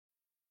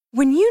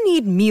When you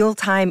need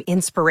mealtime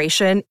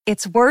inspiration,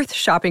 it's worth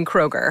shopping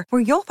Kroger,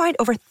 where you'll find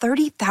over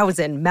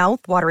 30,000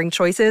 mouth-watering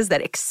choices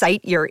that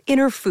excite your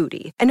inner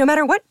foodie. And no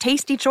matter what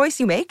tasty choice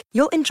you make,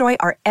 you'll enjoy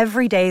our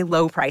everyday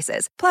low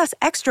prices, plus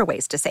extra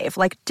ways to save,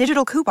 like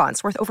digital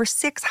coupons worth over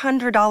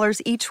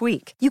 $600 each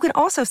week. You can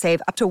also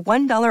save up to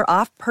 $1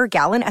 off per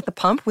gallon at the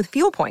pump with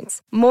fuel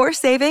points. More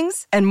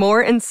savings and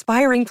more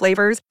inspiring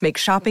flavors make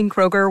shopping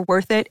Kroger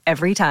worth it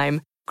every time.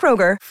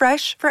 Kroger,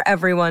 fresh for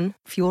everyone.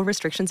 Fuel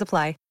restrictions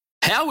apply.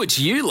 How would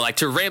you like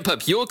to ramp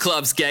up your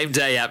club's game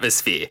day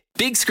atmosphere?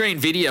 Big Screen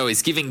Video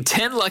is giving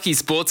 10 lucky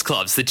sports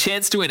clubs the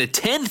chance to win a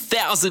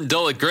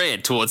 $10,000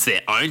 grant towards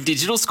their own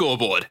digital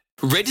scoreboard.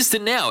 Register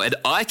now at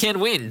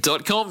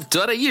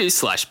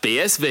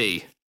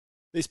iCanWin.com.au/BSV.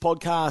 This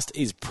podcast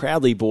is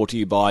proudly brought to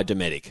you by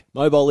Dometic.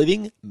 Mobile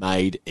living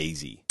made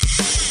easy.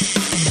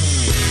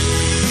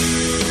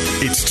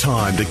 It's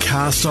time to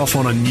cast off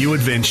on a new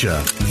adventure.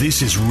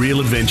 This is Real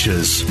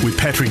Adventures with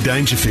Patrick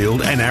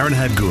Dangerfield and Aaron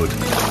Habgood.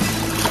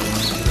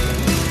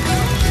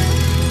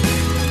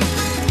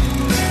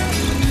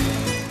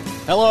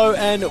 Hello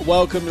and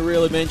welcome to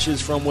Real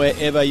Adventures from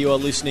wherever you are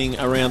listening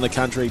around the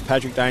country.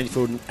 Patrick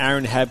Dangerfield and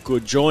Aaron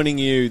Habgood joining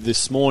you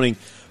this morning.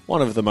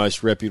 One of the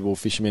most reputable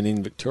fishermen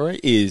in Victoria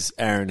is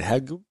Aaron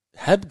Habgood.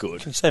 I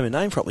can say my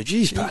name properly.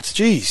 Jeez, Pat.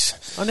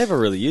 Jeez. I never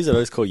really use it. I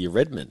always call you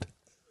Redmond.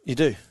 You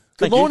do.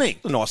 Good morning.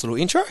 A nice little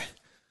intro.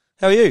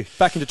 How are you?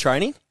 Back into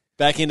training?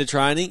 Back into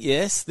training,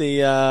 yes.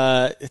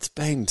 It's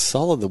been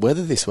solid, the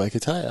weather this week, I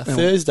tell you.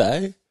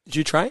 Thursday. Did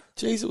you train?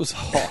 Jeez, it was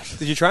hot.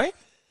 Did you train?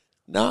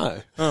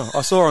 No. Oh,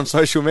 I saw on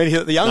social media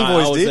that the young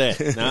boys did.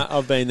 There. No,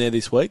 I've been there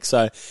this week,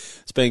 so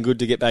it's been good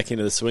to get back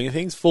into the swing of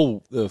things.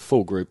 The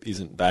full group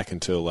isn't back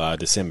until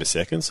December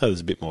 2nd, so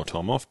there's a bit more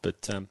time off.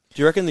 But do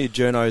you reckon the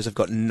journos have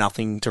got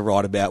nothing to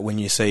write about when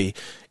you see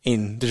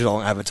in digital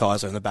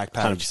advertiser in the back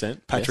page?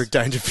 100%. Patrick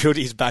Dangerfield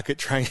is back at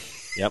training.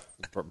 Yep.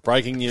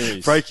 Breaking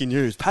news. Breaking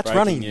news. Pat's Breaking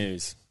running.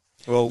 news.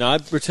 Well, no,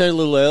 return a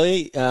little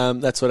early.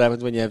 That's what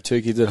happens when you have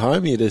two kids at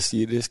home. You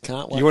just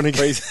can't wait. You want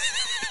to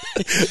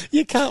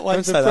You can't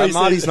wait for that.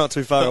 pre-season. Marty's not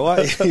too far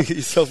away. You get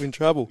yourself in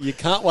trouble. You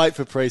can't wait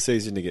for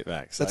pre-season to get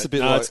back. So That's a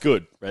bit it's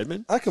good,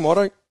 Redmond. How come I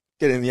don't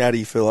get in the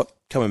Addy for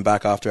coming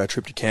back after our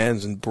trip to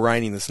Cairns and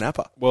braining the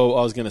snapper? Well,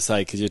 I was going to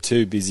say, because you're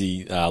too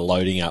busy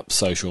loading up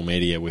social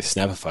media with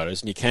snapper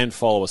photos, and you can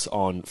follow us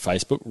on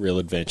Facebook. Real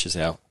Adventures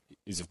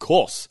is, of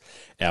course,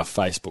 our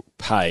Facebook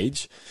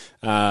page.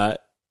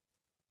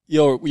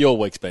 Your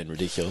week's been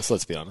ridiculous,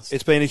 let's be honest.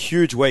 It's been a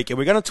huge week, and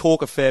we're going to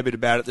talk a fair bit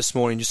about it this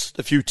morning. Just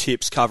a few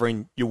tips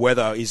covering your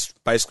weather is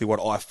basically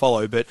what I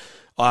follow, but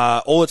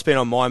all that's been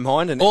on my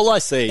mind... and all I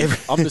see,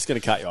 I'm just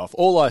going to cut you off,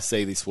 all I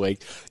see this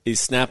week is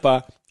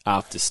snapper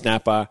after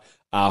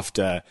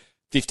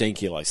 15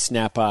 kilo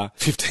snapper.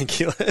 15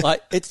 kilo.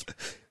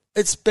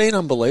 It's been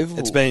unbelievable.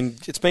 It's been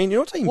you know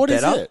what's even what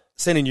better? Is it?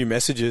 Sending you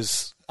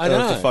messages I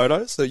know. of the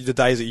photos, the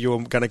days that you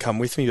were going to come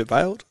with me but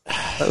bailed.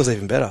 That was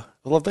even better.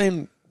 Well,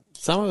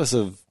 some of us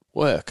have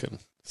work and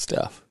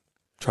stuff.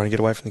 Trying to get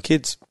away from the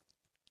kids.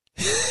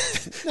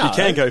 No. You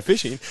can go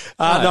fishing.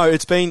 No,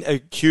 it's been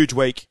a huge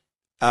week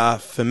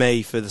for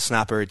me, for the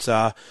snapper.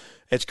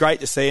 It's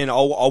great to see, and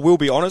I will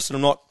be honest, and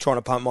I'm not trying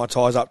to pump my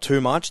tyres up too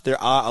much. There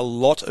are a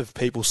lot of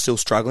people still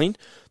struggling.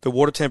 The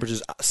water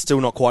temperature's still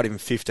not quite even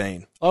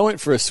 15. I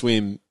went for a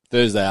swim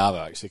Thursday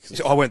Arvo, actually.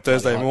 I went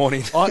Thursday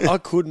morning. I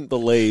couldn't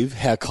believe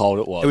how cold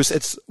it was.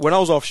 It's when I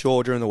was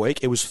offshore during the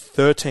week, it was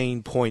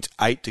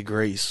 13.8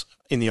 degrees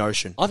in the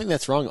ocean. I think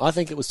that's wrong. I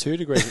think it was 2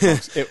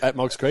 degrees at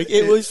Moggs Creek.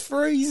 It was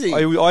freezing.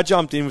 I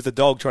jumped in with the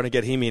dog trying to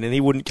get him in, and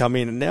he wouldn't come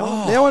in. And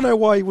now I know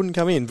why he wouldn't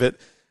come in, but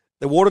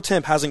the water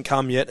temp hasn't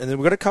come yet. And then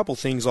we've got a couple of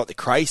things like the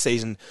cray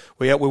season.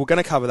 We were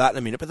going to cover that in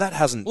a minute, but that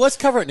hasn't. Well, let's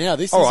cover it now.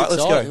 This all is right,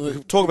 exciting. Let's go.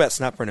 We'll talk about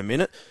snapper in a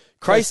minute.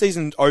 Cray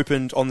season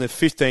opened on the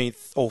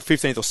 15th or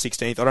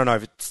 16th. I don't know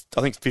if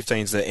I think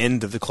 15th is the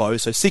end of the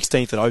close. So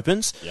 16th it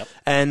opens. Yep.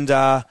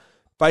 And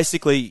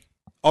basically,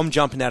 I'm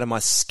jumping out of my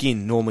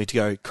skin normally to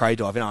go cray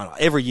diving.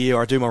 Every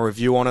year I do my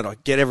review on it. I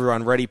get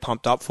everyone ready,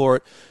 pumped up for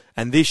it.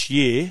 And this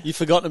year... You've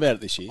forgotten about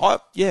it this year?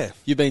 Yeah.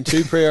 You've been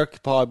too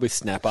preoccupied with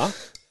snapper.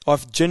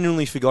 I've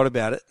genuinely forgot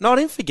about it. No, I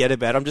didn't forget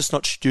about it. I'm just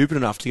not stupid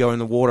enough to go in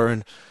the water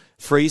and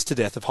freeze to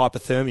death of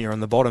hypothermia on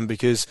the bottom,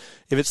 because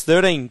if it's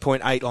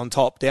 13.8 on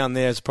top, down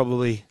there is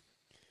probably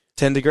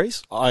 10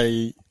 degrees.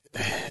 It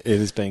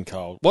has been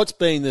cold. What's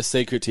been the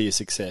secret to your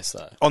success,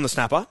 though? On the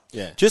snapper?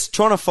 Yeah. Just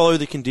trying to follow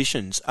the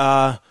conditions.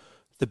 The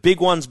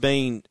big one's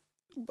been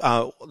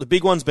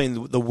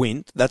the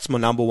wind. That's my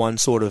number one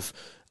sort of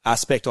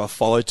aspect I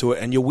follow to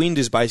it. And your wind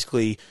is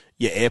basically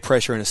your air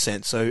pressure in a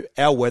sense. So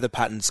our weather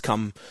patterns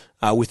come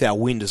with our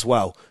wind as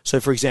well. So,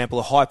 for example,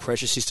 a high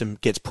pressure system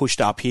gets pushed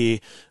up here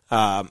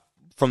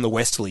from the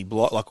westerly.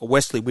 Like a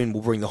westerly wind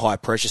will bring the high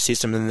pressure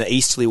system, and the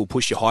easterly will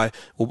push you high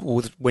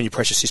when your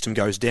pressure system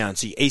goes down.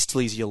 So your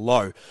easterly is your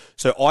low.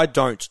 So I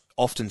don't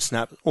often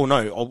snap. Or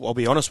no, I'll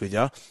be honest with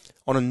you.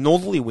 On a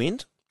northerly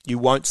wind, you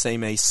won't see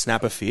me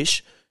snap a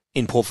fish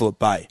in Port Phillip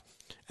Bay.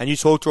 and you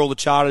talk to all the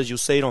charters, you'll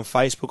see it on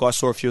Facebook. I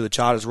saw a few of the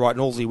charters, right,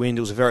 northerly wind.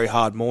 It was a very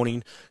hard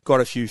morning,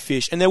 got a few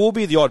fish. And there will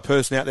be the odd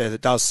person out there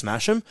that does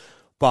smash them,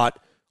 but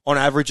on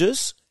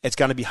averages, it's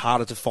going to be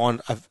harder to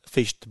find a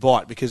fish to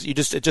bite because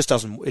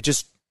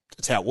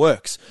it's how it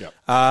works. Yep.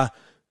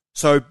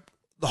 So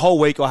the whole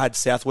week I had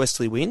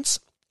southwesterly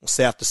winds,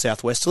 south to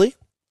southwesterly,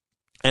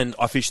 and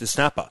I fished the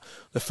snapper.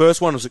 The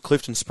first one was at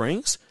Clifton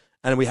Springs,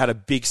 and we had a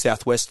big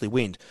southwesterly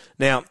wind.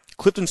 Now,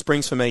 Clifton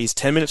Springs for me is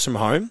 10 minutes from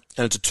home,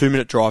 and it's a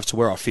 2-minute drive to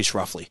where I fish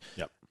roughly.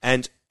 Yep.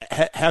 And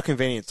how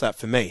convenient is that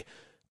for me?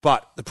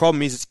 But the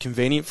problem is it's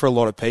convenient for a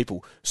lot of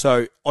people.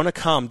 So on a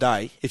calm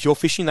day, if you're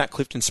fishing that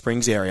Clifton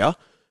Springs area,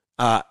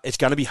 it's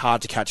going to be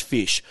hard to catch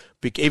fish,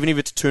 even if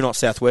it's 2 knots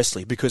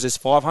southwesterly, because there's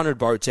 500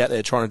 boats out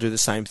there trying to do the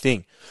same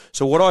thing.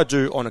 So what I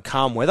do on a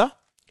calm weather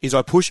is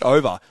I push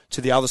over to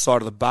the other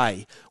side of the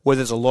bay where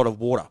there's a lot of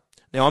water.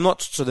 Now,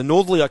 so the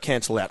northerly I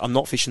cancel out. I'm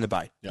not fishing the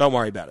bay. Yep. Don't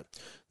worry about it.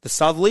 The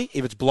southerly,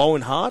 if it's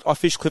blowing hard, I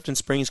fish Clifton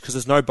Springs because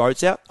there's no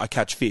boats out. I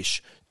catch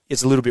fish.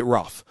 It's a little bit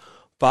rough.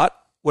 But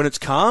when it's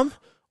calm,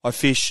 I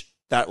fished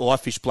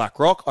Black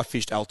Rock, I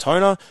fished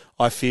Altona,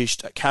 I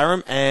fished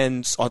Carrum,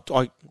 and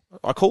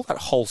I call that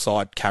whole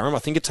side Carrum. I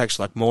think it's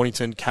actually like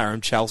Mornington,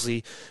 Carrum,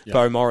 Chelsea, yep.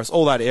 Bow Morris,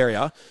 all that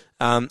area.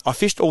 I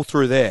fished all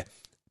through there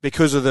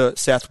because of the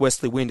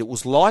southwesterly wind. It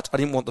was light. I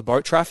didn't want the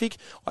boat traffic.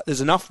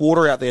 There's enough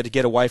water out there to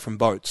get away from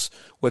boats,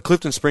 where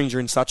Clifton Springs are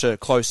in such a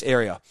close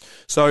area.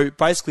 So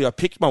basically, I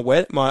picked my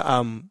wind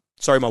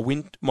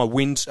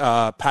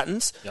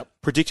patterns, yep.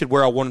 Predicted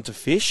where I wanted to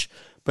fish.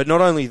 But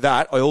not only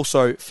that, I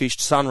also fished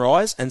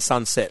sunrise and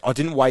sunset. I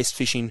didn't waste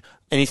fishing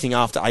anything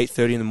after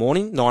 8:30 in the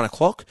morning, 9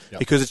 o'clock, yep.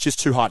 Because it's just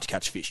too hard to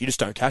catch fish. You just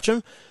don't catch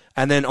them.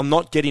 And then I'm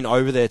not getting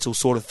over there till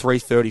sort of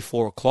 3:30,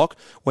 4 o'clock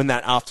when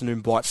that afternoon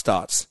bite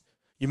starts.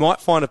 You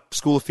might find a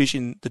school of fish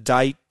in the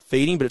day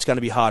feeding, but it's going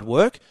to be hard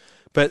work.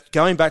 But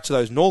going back to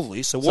those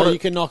northerlies, so you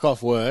can knock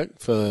off work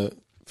for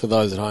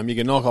those at home. You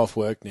can knock off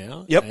work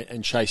now, yep.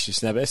 and chase your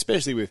snapper,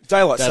 especially with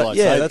daylight savings.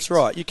 Yeah, that's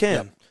right. You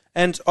can. Yep.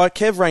 And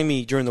Kev rang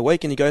me during the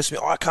week and he goes to me,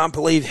 I can't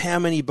believe how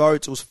many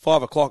boats, it was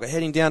 5 o'clock,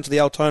 heading down to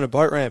the Altona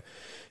boat ramp.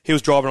 He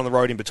was driving on the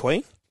road in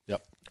between.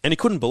 Yep. And he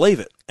couldn't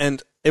believe it.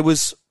 And he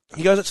goes,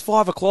 it's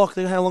 5 o'clock,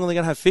 how long are they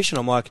going to have fishing?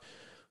 I'm like,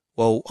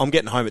 well, I'm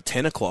getting home at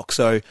 10 o'clock,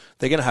 so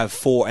they're going to have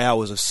 4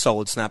 hours of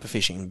solid snapper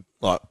fishing,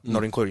 not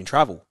including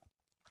travel.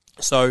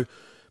 So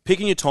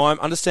picking your time,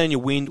 understand your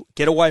wind,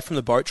 get away from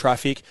the boat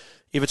traffic.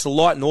 If it's a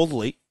light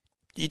northerly,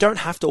 you don't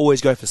have to always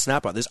go for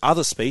snapper. There's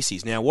other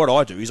species. Now, what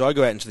I do is I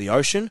go out into the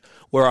ocean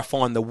where I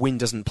find the wind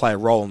doesn't play a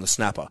role in the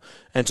snapper.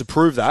 And to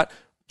prove that,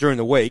 during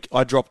the week,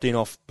 I dropped in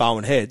off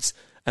Bowen Heads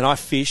and I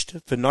fished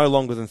for no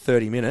longer than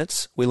 30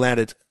 minutes. We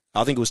landed,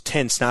 I think it was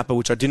 10 snapper,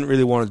 which I didn't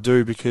really want to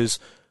do because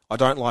I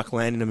don't like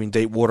landing them in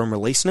deep water and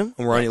releasing them.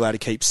 And we're only allowed to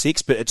keep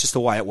 6, but it's just the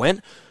way it went.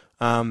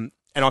 And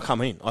I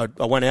come in.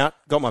 I went out,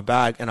 got my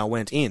bag, and I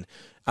went in.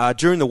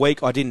 During the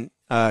week, I didn't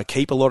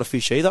keep a lot of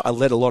fish either. I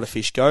let a lot of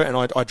fish go, and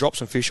I dropped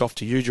some fish off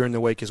to you during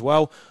the week as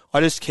well. I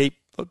just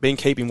been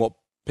keeping what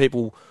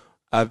people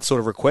have sort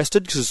of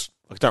requested because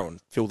I don't want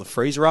to fill the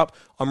freezer up.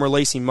 I'm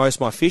releasing most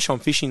of my fish. I'm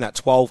fishing that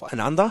 12 and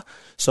under,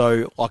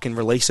 so I can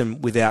release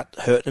them without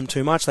hurting them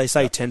too much. They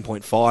say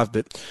 10.5,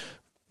 but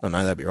I don't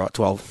know, that'd be right,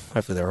 12.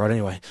 Hopefully they're right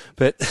anyway.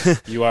 But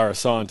you are a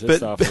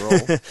scientist after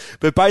all.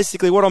 But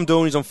basically what I'm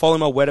doing is I'm following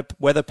my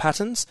weather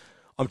patterns.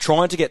 I'm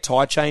trying to get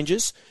tide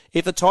changes.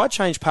 If the tide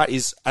change pat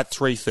is at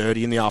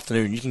 3:30 in the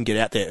afternoon, you can get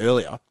out there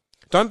earlier.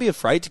 Don't be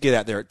afraid to get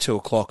out there at 2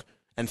 o'clock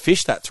and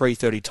fish that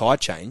 3:30 tide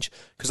change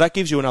because that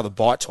gives you another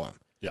bite time.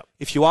 Yep.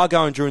 If you are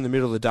going during the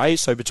middle of the day,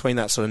 so between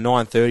that sort of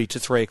 9:30 to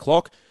 3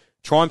 o'clock,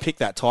 try and pick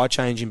that tide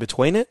change in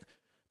between it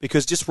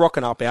because just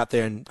rocking up out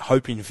there and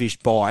hoping fish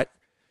bite,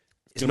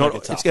 it's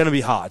going to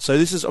be hard. So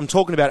I'm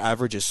talking about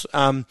averages.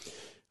 I'm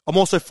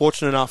also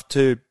fortunate enough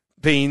to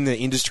be in the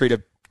industry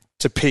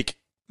to pick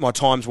my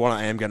times when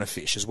I am going to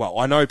fish as well.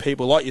 I know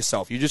people like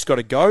yourself. You just got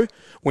to go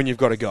when you've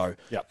got to go.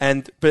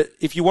 Yep. But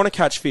if you want to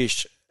catch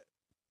fish,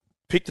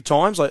 pick the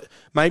times. Like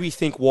maybe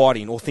think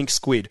whiting or think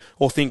squid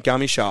or think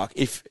gummy shark.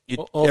 If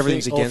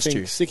everything's against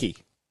you, sicky.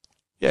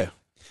 Yeah.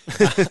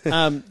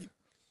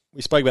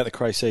 We spoke about the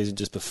cray season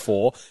just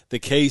before. The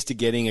keys to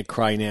getting a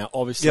cray now,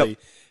 obviously. Yep.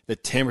 The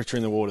temperature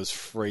in the water is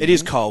freezing. It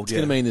is cold. It's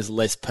going to mean there's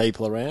less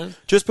people around.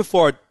 Just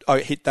before I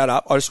hit that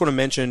up, I just want to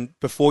mention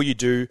before you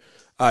do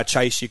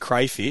chase your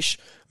crayfish,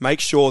 make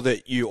sure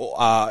that you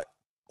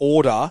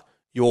order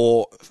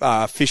your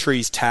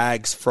fisheries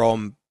tags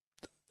from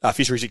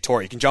Fisheries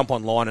Victoria. You can jump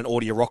online and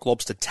order your rock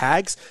lobster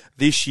tags.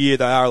 This year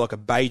they are like a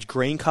beige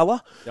green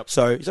colour. Yep.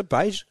 So is it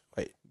beige?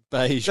 Wait,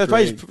 beige. No,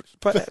 beige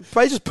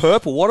is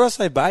purple. Why did I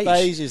say beige?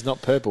 Beige is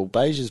not purple.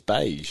 Beige is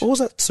beige. What was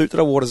that suit that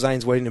I wore to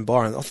Zane's wedding in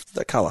Byron?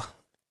 That colour.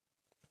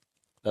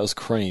 That was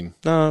cream.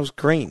 No, it was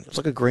green. It was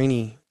like a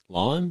greeny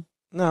lime.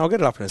 No, I'll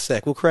get it up in a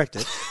sec. We'll correct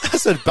it. I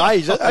said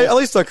beige. At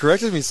least I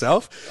corrected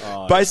myself.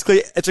 Oh,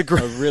 basically, it's a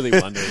I really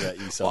wonder about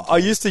you sometimes. I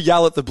used to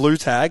yell at the blue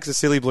tags, the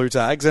silly blue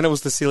tags, and it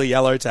was the silly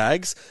yellow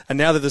tags, and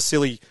now they're the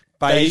silly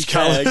beige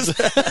colours.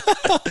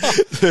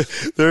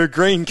 They're a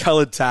green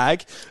coloured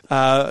tag.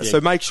 So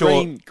make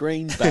sure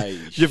green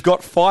beige. you've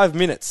got 5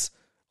 minutes,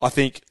 I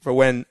think, for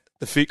when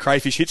the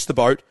crayfish hits the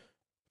boat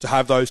to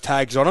have those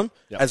tags on them,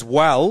 as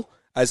well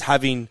as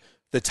having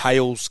the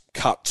tails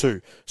cut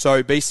too.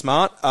 So be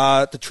smart.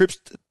 The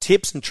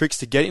tips and tricks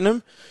to getting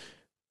them: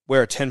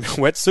 wear a 10mm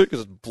wetsuit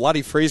because it's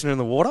bloody freezing in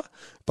the water.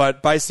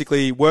 But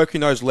basically,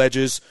 working those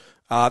ledges.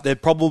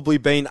 They've probably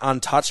been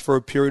untouched for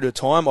a period of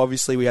time.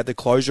 Obviously, we had the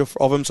closure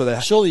of them, so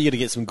they're Surely you're going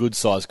to get some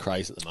good-sized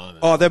crays at the moment.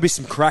 Oh, there'll be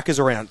some crackers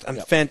around,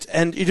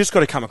 and you just got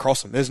to come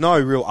across them. There's no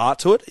real art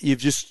to it.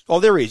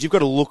 There is. You've got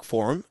to look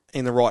for them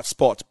in the right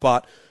spots,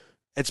 but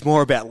it's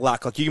more about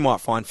luck. Like, you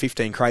might find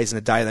 15 crays in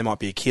a day, they might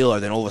be a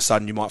kilo, then all of a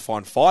sudden you might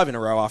find 5 in a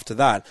row after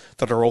that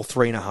are all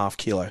 3.5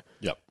 kilo.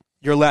 Yep.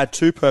 You're allowed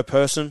 2 per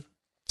person.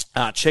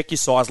 Check your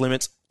size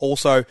limits.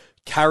 Also,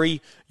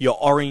 carry your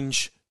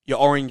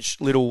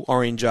little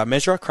orange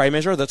measurer, cray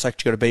measurer. That's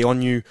actually got to be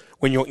on you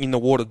when you're in the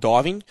water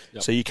diving.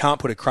 Yep. So you can't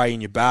put a cray in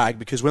your bag,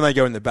 because when they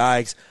go in the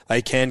bags,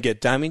 they can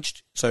get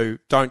damaged. So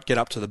don't get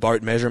up to the boat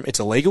and measure them. It's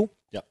illegal.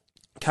 Yep.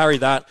 Carry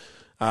that.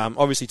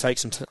 Obviously take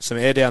some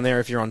air down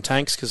there if you're on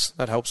tanks, because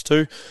that helps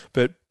too.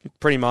 But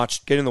pretty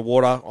much get in the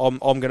water. I'm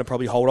going to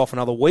probably hold off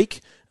another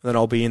week, and then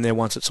I'll be in there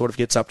once it sort of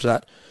gets up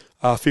to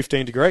that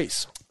 15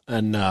 degrees.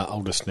 And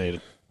I'll just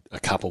need a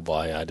couple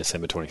by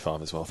December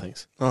 25 as well,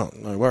 thanks. Oh,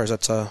 no worries.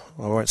 That's I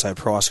won't say a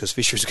price because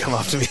fisheries will come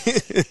after me.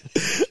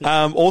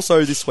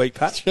 Also this week,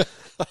 Pat,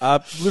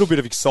 a little bit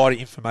of exciting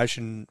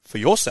information for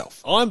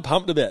yourself. I'm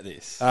pumped about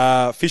this.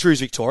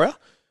 Fisheries Victoria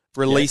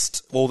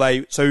released,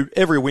 so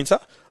every winter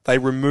they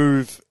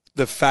remove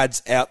the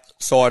fads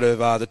outside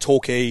of the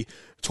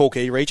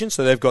Torquay region.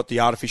 So they've got the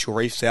artificial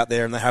reefs out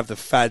there, and they have the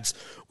fads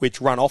which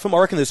run off them.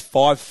 I reckon there's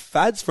 5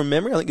 fads from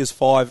memory. I think there's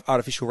 5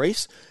 artificial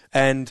reefs,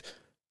 and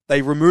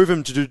they remove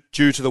them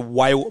due to the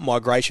whale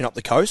migration up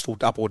the coast, or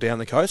up or down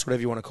the coast,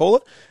 whatever you want to call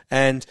it.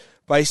 And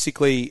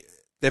basically,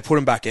 they put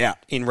them back out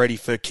ready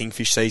for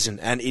kingfish season.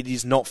 And it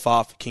is not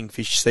far for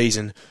kingfish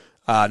season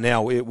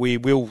now. We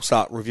will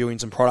start reviewing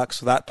some products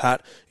for that,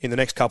 Pat, in the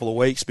next couple of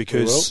weeks,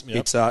 because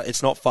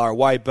it's not far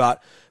away.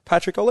 But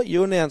Patrick, I'll let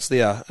you announce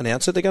the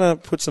announcer. They're going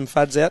to put some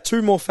fads out,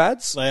 2 more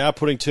fads. They are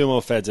putting 2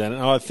 more fads out.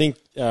 And I think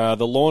the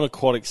Lawn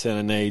Aquatic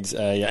Centre needs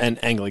an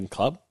angling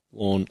club.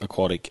 Lawn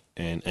Aquatic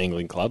and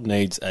Angling Club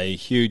needs a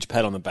huge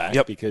pat on the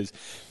back, because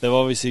they've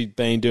obviously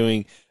been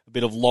doing a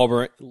bit of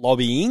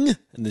lobbying,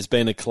 and there's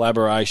been a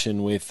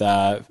collaboration with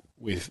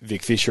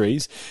Vic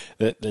Fisheries.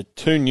 The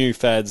 2 new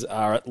fads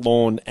are at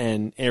Lawn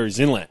and Aries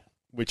Inlet,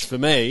 which for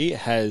me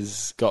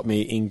has got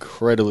me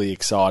incredibly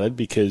excited,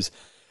 because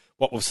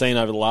what we've seen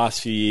over the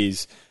last few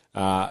years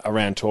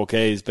around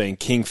Torquay has been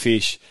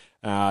kingfish,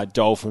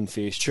 dolphin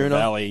fish,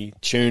 trevally,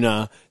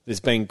 tuna. There's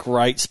been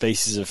great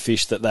species of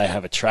fish that they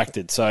have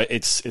attracted. So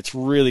it's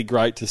really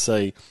great to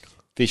see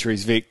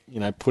Fisheries Vic,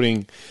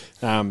 putting,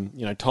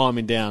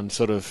 timing down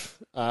sort of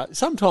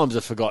sometimes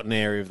a forgotten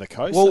area of the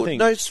coast. Well,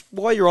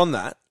 while you're on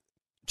that,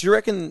 do you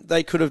reckon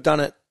they could have done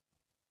it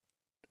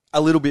a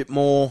little bit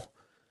more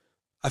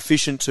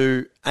efficient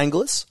to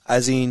anglers,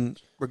 as in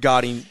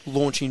regarding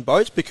launching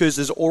boats? Because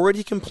there's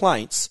already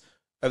complaints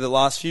over the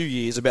last few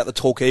years about the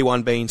Torquay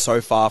one being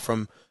so far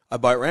from a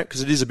boat ramp,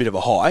 because it is a bit of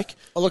a hike.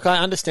 Well, look, I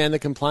understand the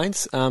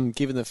complaints,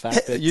 given the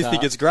fact that... You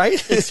think it's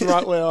great? It's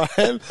right where I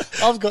am.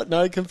 I've got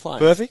no complaints.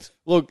 Perfect.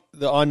 Look,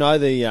 I know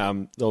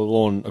the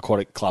Lawn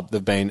Aquatic Club,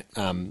 they've been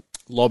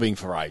lobbying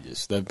for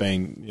ages. They've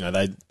been,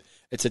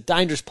 it's a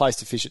dangerous place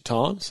to fish at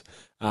times,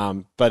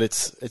 but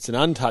it's an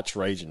untouched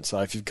region.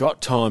 So if you've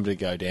got time to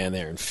go down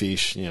there and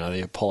fish,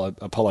 the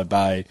Apollo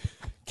Bay,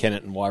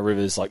 Kennet and Wye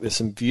Rivers, there's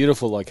some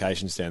beautiful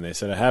locations down there.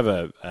 So to have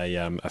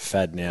a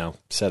fad now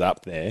set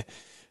up there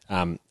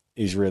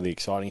is really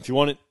exciting. If you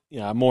want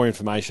more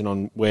information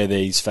on where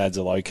these fads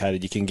are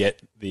located, you can get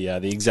the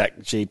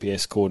exact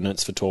GPS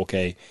coordinates for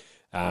Torquay.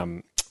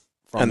 And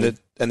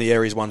the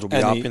Aries ones will be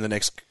up in the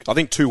next, I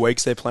think, 2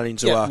 weeks. They're planning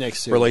to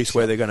release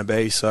where they're going to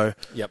be. So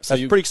that's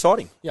pretty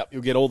exciting. Yep,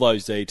 you'll get all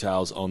those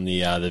details on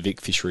the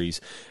Vic Fisheries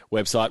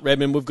website.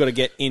 Redmond, we've got to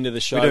get into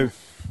the show. We do.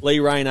 Lee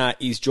Rayner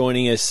is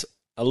joining us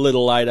a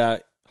little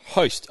later.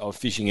 Host of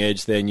Fishing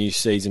Edge, his new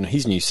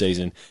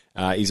season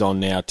is on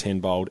now, 10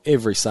 Bold,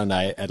 every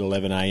Sunday at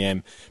 11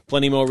 a.m.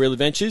 Plenty more Real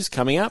Adventures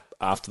coming up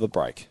after the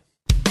break.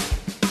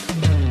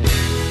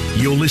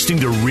 You're listening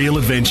to Real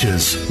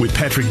Adventures with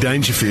Patrick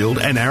Dangerfield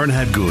and Aaron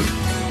Habgood.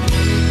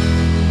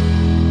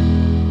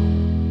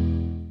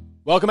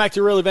 Welcome back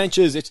to Real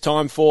Adventures. It's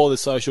time for the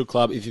Social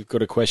Club. If you've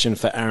got a question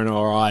for Aaron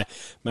or I,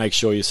 make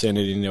sure you send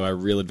it into our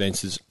Real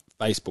Adventures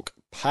Facebook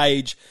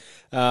page.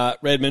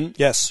 Redmond.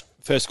 Yes.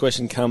 First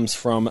question comes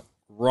from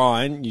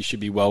Ryan. You should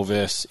be well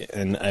versed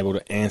and able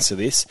to answer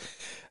this.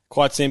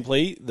 Quite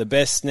simply, the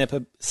best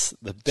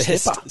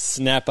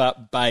snapper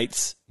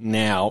baits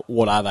now.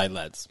 What are they,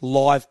 lads?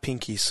 Live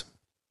pinkies.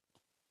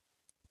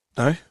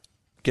 No?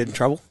 Get in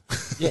trouble?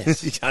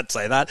 Yes. You can't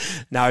say that.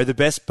 No, the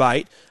best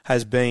bait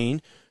has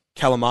been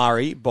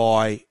calamari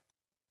by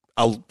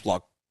a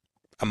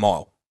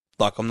mile.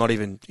 Like, I'm not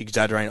even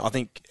exaggerating. I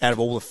think out of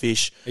all the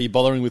fish... Are you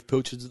bothering with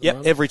pilchards at the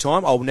moment? Every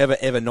time. I'll never,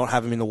 ever not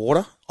have them in the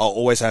water. I'll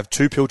always have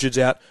 2 pilchards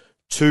out,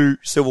 2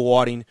 silver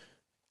whiting,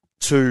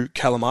 2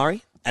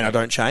 calamari, and I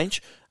don't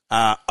change.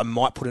 I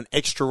might put an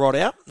extra rod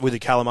out with a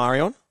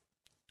calamari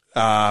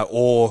on,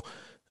 or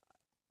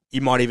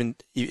you might even,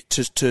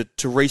 to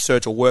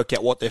research or work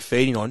out what they're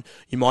feeding on,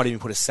 you might even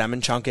put a salmon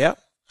chunk out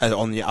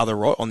on the other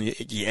rod, on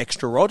the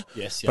extra rod.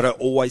 Yes, But I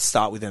always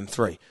start with them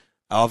 3.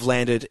 I've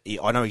landed,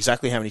 I know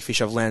exactly how many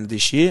fish I've landed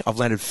this year. I've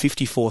landed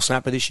 54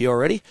 snapper this year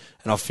already,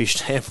 and I've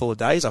fished a handful of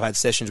days. I've had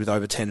sessions with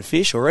over 10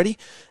 fish already,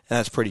 and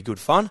that's pretty good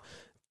fun.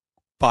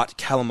 But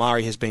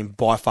calamari has been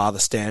by far the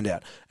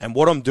standout. And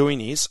what I'm doing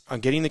is,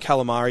 I'm getting the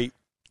calamari,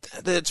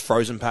 it's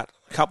frozen, Pat.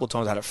 A couple of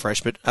times I had it fresh,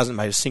 but hasn't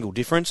made a single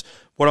difference.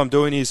 What I'm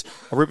doing is,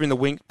 I'm ripping the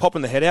wing,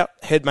 popping the head out.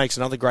 Head makes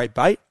another great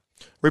bait.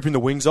 Ripping the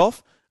wings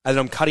off, and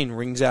then I'm cutting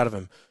rings out of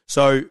them.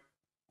 So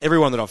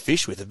everyone that I've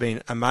fished with have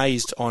been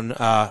amazed on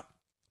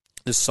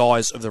the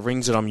size of the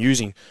rings that I'm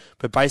using.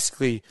 But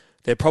basically,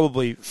 they're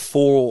probably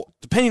 4,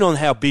 depending on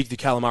how big the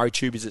calamari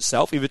tube is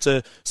itself. If it's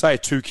say a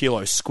 2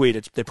 kilo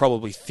squid, they're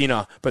probably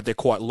thinner, but they're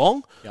quite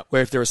long. Yep.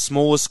 Where if they're a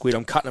smaller squid,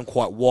 I'm cutting them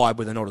quite wide,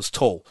 but they're not as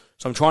tall.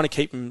 So I'm trying to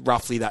keep them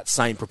roughly that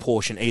same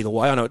proportion either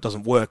way. I know it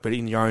doesn't work, but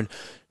in your own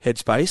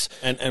headspace.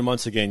 And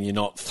once again, you're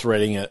not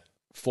threading it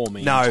 4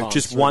 million No, times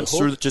just through once the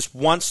through, hook? just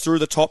once through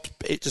the top.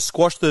 Just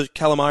squash the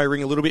calamari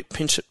ring a little bit,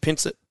 pin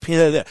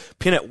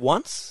it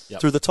once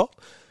through the top,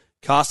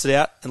 cast it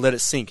out, and let it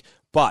sink.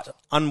 But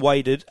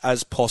unweighted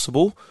as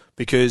possible,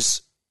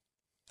 because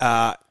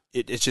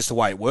it's just the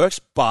way it works.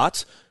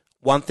 But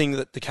one thing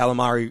that the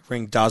calamari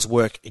ring does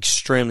work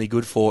extremely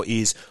good for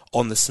is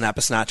on the snapper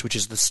snatch, which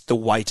is the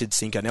weighted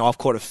sinker. Now, I've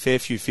caught a fair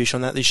few fish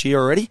on that this year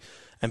already,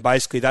 and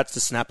basically that's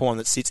the snapper one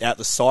that sits out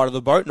the side of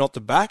the boat, not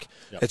the back.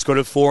 Yep. It's got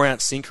a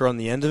 4-ounce sinker on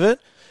the end of it,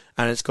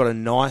 and it's got a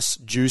nice,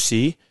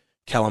 juicy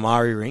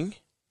calamari ring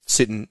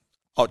sitting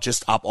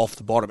just up off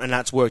the bottom, and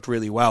that's worked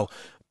really well.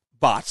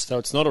 But So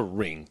it's not a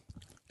ring,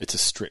 it's a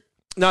strip.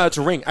 no, it's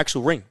a ring,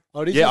 actual ring.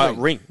 Oh, it is yeah, a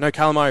ring? No,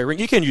 calamari ring.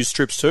 You can use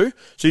strips too.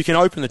 So you can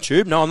open the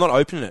tube. No, I'm not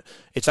opening it.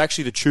 It's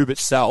actually the tube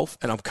itself,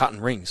 and I'm cutting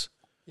rings.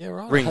 Yeah,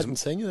 right. Rings. I hadn't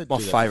seen you My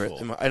do that favourite.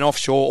 before. And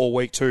offshore all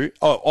week too.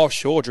 Oh,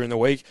 offshore during the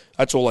week,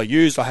 that's all I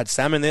used. I had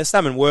salmon there.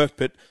 Salmon worked,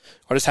 but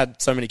I just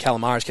had so many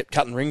calamaris, kept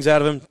cutting rings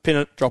out of them, pin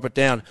it, drop it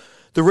down.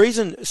 The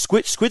reason,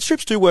 squid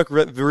strips do work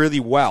really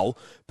well,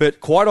 but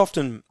quite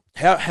often,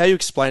 how you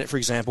explain it, for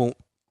example,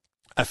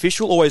 a fish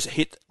will always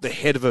hit the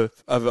head of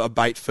a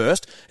bait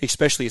first,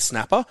 especially a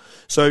snapper.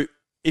 So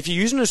if you're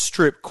using a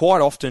strip, quite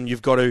often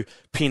you've got to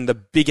pin the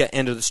bigger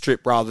end of the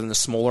strip rather than the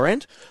smaller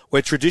end,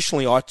 where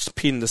traditionally I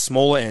pin the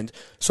smaller end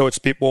so it's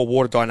a bit more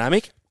water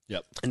dynamic.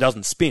 Yep. And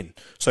doesn't spin.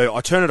 So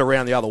I turn it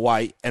around the other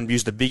way and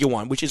use the bigger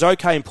one, which is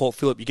okay in Port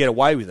Phillip. You get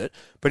away with it.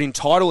 But in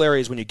tidal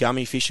areas when you're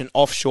gummy fishing,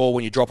 offshore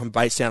when you're dropping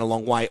baits down a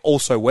long way,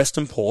 also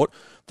Western Port,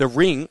 the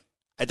ring,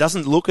 it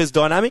doesn't look as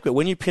dynamic, but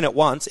when you pin it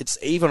once, it's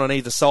even on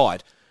either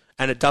side.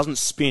 And it doesn't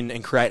spin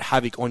and create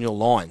havoc on your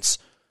lines.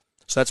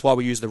 So that's why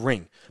we use the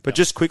ring. But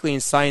just quickly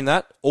in saying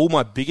that, all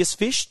my biggest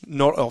fish,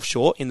 not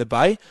offshore, in the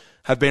bay,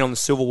 have been on the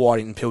silver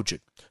whiting and pilchard.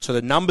 So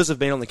the numbers have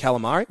been on the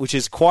calamari, which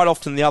is quite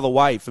often the other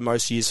way for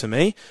most years for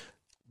me.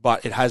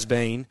 But it has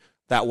been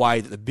that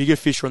way that the bigger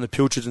fish are on the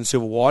pilchards and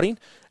silver whiting,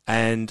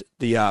 and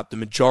the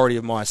majority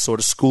of my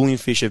sort of schooling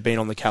fish have been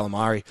on the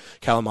calamari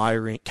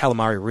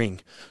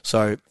ring.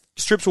 So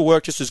strips will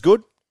work just as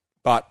good,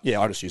 but yeah,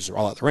 I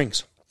like the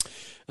rings.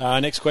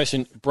 Next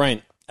question,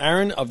 Brent.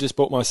 Aaron, I've just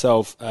bought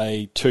myself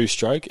a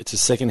 2-stroke. It's a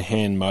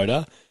second-hand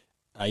motor.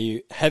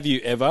 Have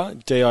you ever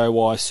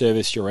DIY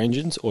serviced your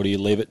engines, or do you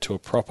leave it to a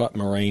proper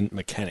marine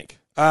mechanic?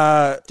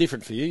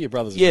 Different for you. Your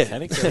brother's a yeah.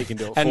 mechanic, so he can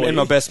do it for and you.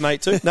 my best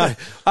mate too. No,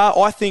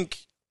 I think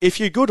if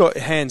you're good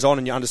hands-on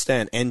and you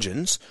understand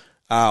engines,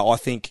 I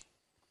think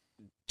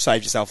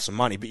save yourself some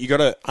money. But you got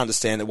to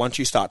understand that once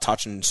you start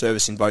touching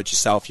servicing boats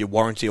yourself, your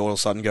warranty all of a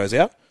sudden goes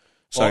out.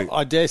 So well,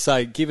 I dare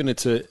say, given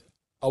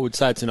I would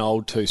say it's an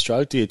old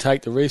 2-stroke, do you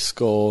take the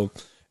risk, or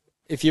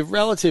if you're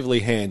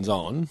relatively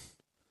hands-on?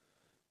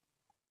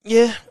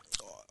 Yeah,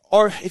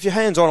 or if you're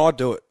hands-on, I'd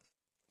do it.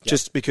 Yep.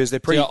 Just because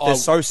they're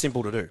so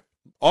simple to do.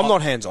 I'm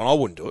not hands-on, I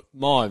wouldn't do it.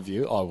 My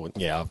view, I wouldn't.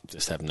 Yeah, I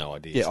just have no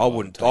idea. Yeah, so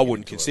I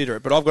wouldn't consider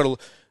it. But I've got to,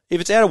 if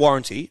it's out of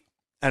warranty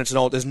and it's an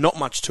old, there's not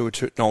much to an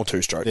old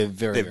 2-stroke. They're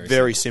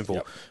very simple.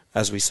 Yep.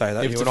 As we say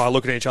that, if you and I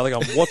look at each other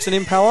going, what's an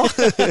Impala?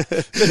 But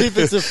if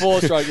it's a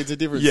 4-stroke, it's a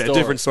different story. Yeah,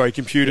 different story.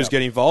 Computers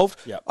get involved.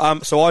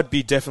 Yep. So I'd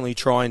be definitely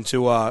trying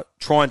to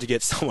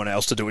get someone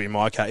else to do it in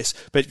my case.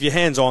 But if you're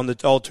hands-on, the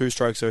old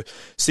 2-strokes are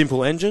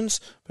simple engines,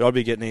 but I'd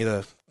be getting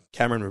either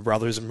Cameron, my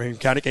brother, who's a marine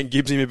mechanic, and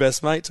Gibbsy, my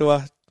best mate,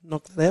 to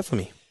knock that out for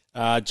me.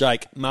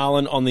 Jake,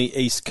 Marlin on the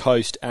East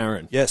Coast,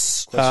 Aaron.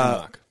 Yes. Question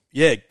mark.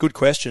 Yeah, good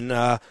question.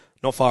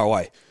 Not far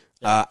away.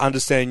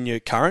 Understanding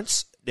your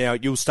currents. Now,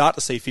 you'll start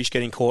to see fish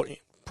getting caught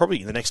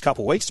probably in the next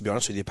couple of weeks, to be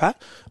honest with you,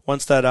 Pat.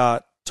 Once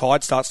that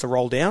tide starts to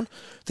roll down,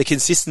 the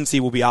consistency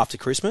will be after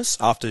Christmas,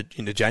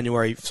 into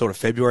January, sort of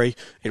February.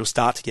 It'll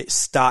start to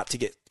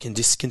get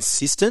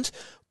consistent.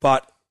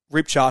 But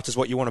rip charts is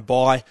what you want to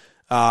buy.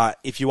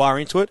 If you are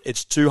into it,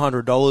 it's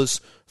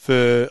 $200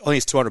 for, I think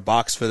it's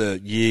 $200 for the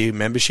year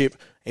membership.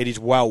 It is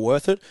well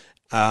worth it.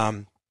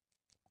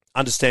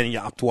 Understanding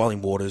your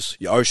upwelling waters,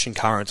 your ocean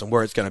currents, and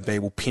where it's going to be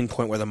will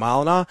pinpoint where the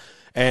marlin are.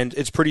 And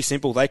it's pretty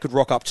simple. They could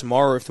rock up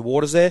tomorrow if the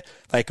water's there.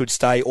 They could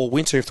stay all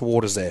winter if the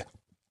water's there.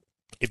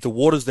 If the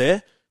water's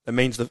there, that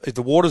means if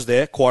the water's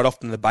there, quite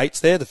often the bait's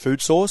there, the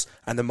food source,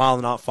 and the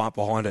marlin aren't far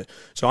behind it.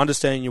 So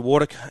understanding your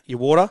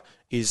water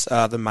is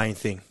the main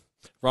thing.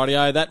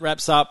 Rightio, that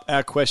wraps up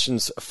our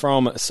questions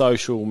from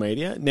social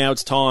media. Now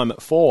it's time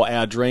for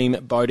our dream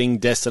boating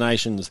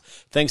destinations.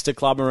 Thanks to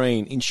Club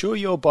Marine. Insure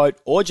your boat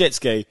or jet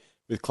ski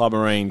with Club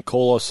Marine.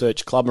 Call or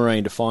search Club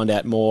Marine to find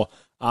out more.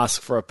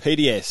 Ask for a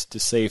PDS to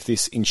see if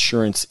this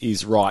insurance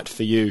is right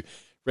for you.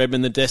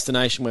 Redmond, the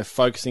destination we're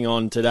focusing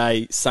on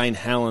today, St.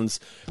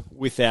 Helens,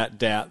 without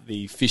doubt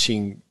the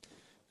fishing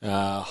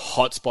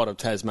hotspot of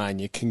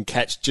Tasmania, can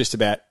catch just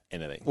about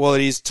anything. Well,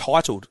 it is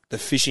titled the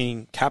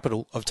fishing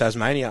capital of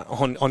Tasmania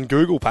on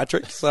Google,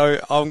 Patrick.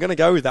 So I'm going to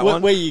go with that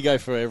one. Where you go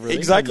for everything.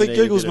 Exactly.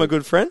 Google's my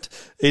good friend.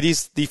 It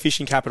is the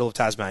fishing capital of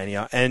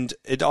Tasmania. And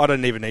I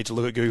don't even need to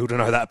look at Google to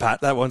know that,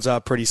 Pat. That one's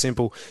pretty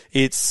simple.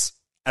 It's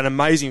an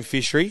amazing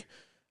fishery.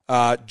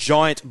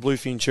 Giant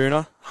bluefin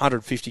tuna,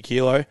 150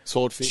 kilo.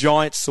 Swordfish.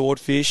 Giant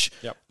swordfish.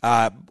 Yep.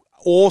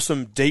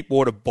 Awesome deep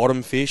water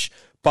bottom fish.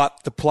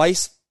 But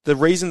the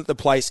reason that the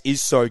place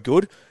is so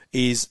good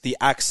is the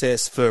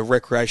access for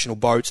recreational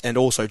boats and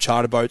also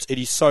charter boats. It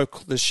is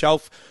the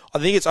shelf, I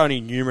think it's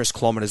only numerous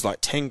kilometres, like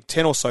 10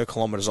 or so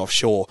kilometres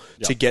offshore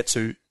to get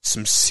to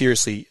some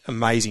seriously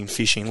amazing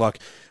fishing. Like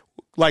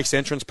Lakes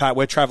Entrance, Pat,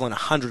 we're travelling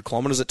 100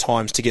 kilometres at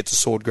times to get to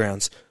Sword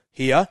Grounds.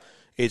 Here,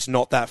 it's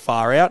not that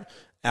far out.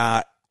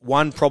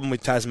 One problem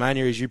with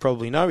Tasmania, as you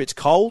probably know, it's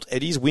cold,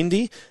 it is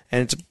windy,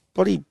 and it's a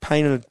bloody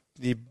pain in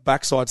the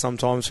backside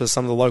sometimes for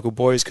some of the local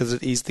boys because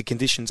the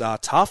conditions are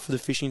tough for the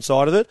fishing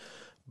side of it.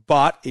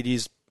 But it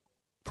is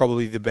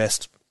probably the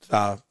best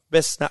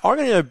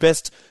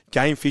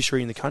game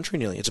fishery in the country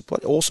nearly. It's an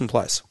awesome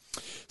place.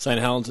 St.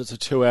 Helens, it's a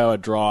 2-hour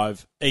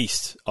drive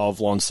east of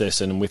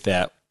Launceston and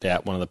without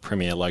doubt one of the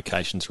premier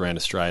locations around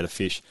Australia to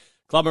fish.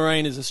 Club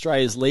Marine is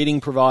Australia's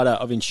leading provider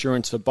of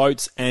insurance for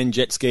boats and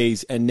jet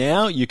skis, and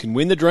now you can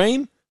win the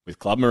dream with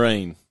Club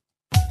Marine.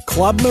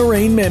 Club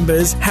Marine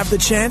members have the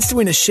chance to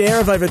win a share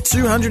of over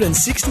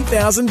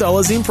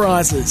 $260,000 in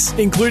prizes,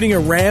 including a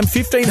Ram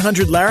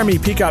 1500 Laramie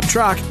pickup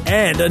truck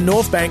and a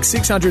Northbank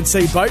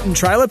 600C boat and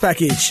trailer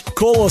package.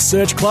 Call or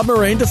search Club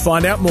Marine to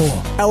find out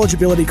more.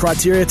 Eligibility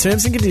criteria,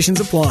 terms and conditions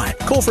apply.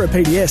 Call for a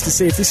PDS to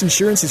see if this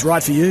insurance is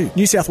right for you.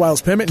 New South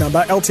Wales permit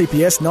number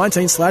LTPS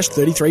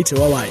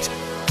 19/33208.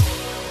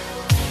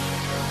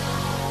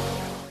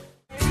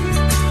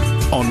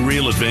 On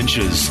Real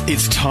Adventures,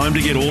 it's time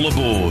to get all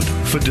aboard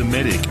for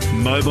Dometic,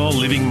 mobile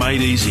living made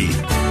easy.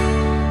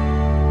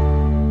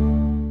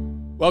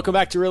 Welcome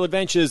back to Real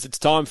Adventures. It's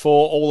time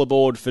for All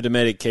Aboard for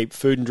Dometic. Keep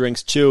food and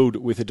drinks chilled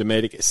with a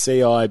Dometic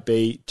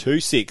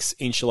CIB26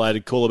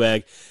 insulated cooler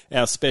bag.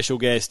 Our special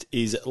guest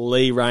is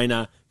Lee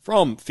Rayner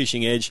from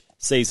Fishing Edge.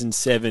 Season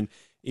 7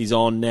 is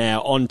on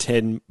now on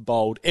 10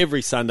 Bold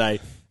every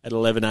Sunday at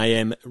 11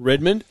 a.m.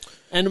 Redmond.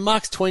 And it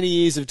marks 20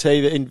 years of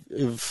TV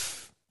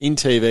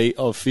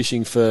of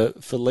fishing for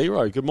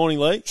Leroy. Good morning,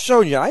 Lee.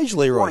 Showing your age,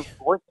 Leroy.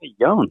 What's he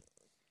going?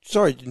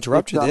 Sorry to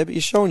interrupt you there, but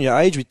you're showing your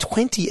age with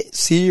 20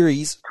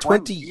 series.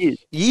 20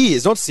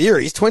 years, not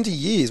series, 20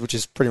 years, which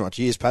is pretty much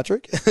years,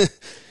 Patrick.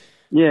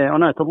 Yeah, I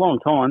know, it's a long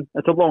time.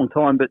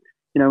 But,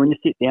 when you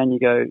sit down, you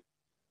go,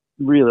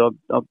 really,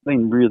 I've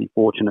been really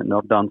fortunate and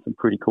I've done some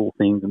pretty cool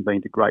things and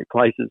been to great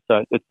places.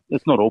 So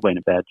it's not all been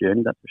a bad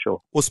journey, that's for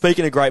sure. Well,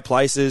 speaking of great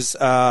places,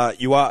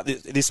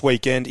 this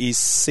weekend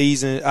is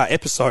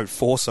episode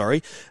 4,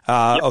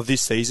 of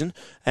this season,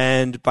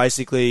 and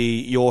basically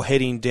you're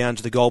heading down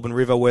to the Goulburn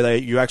River where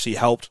you actually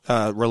helped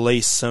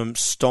release some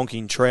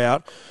stonking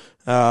trout.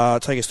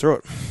 Take us through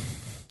it.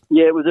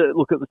 Yeah, it was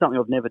something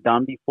I've never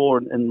done before,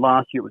 and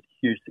last year it was a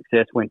huge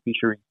success when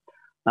fisheries,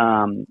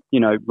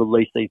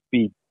 released these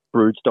big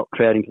broodstock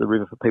trout into the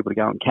river for people to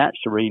go and catch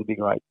to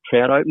reinvigorate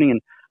trout opening.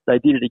 And they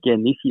did it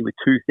again this year with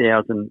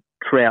 2,000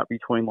 trout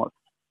between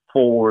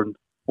 4 and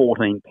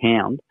 14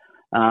 pounds.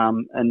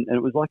 And it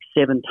was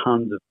 7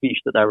 tons of fish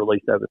that they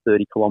released over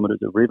 30 kilometres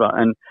of river.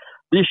 And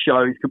this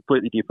show is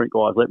completely different,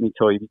 guys, let me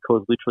tell you,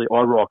 because literally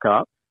I rock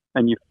up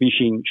and you're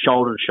fishing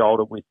shoulder to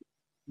shoulder with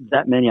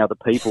that many other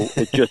people.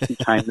 It just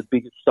became the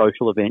biggest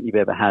social event you've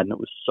ever had, and it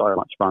was so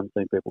much fun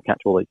seeing people catch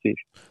all these fish.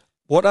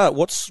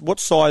 What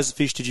size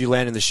fish did you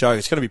land in the show?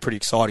 It's going to be a pretty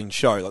exciting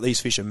show.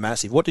 These fish are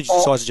massive. What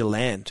size did you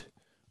land?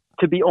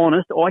 To be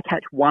honest, I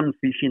catch one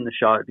fish in the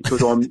show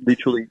because I'm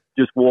literally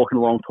just walking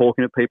along,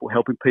 talking to people,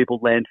 helping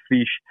people land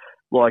fish.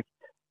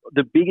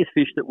 The biggest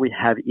fish that we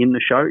have in the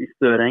show is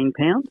 13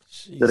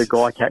 pounds that a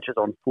guy catches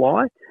on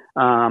fly.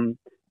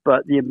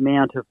 But the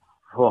amount of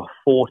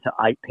 4 to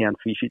 8 pound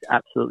fish is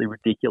absolutely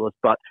ridiculous.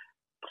 But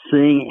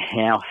seeing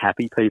how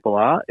happy people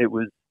are, it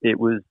was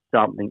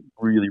something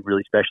really,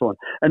 really special.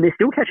 And they're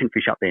still catching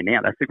fish up there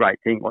now. That's the great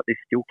thing. They're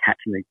still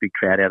catching these big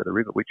trout out of the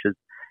river, which is,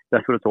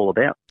 that's what it's all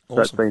about. Awesome.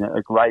 So it's been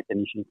a great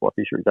initiative for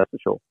fisheries, that's for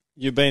sure.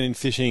 You've been in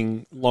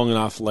fishing long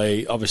enough,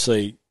 Lee.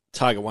 Obviously,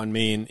 Target 1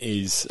 million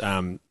is,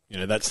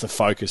 that's the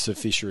focus of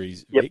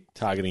fisheries, Vic,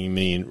 targeting 1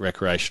 million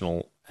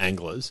recreational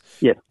anglers.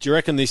 Yeah. Do you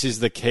reckon this is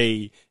the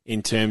key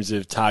in terms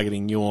of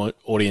targeting new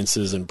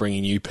audiences and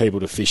bringing new people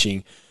to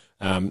fishing,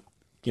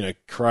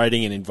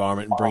 creating an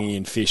environment and bringing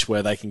in fish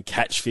where they can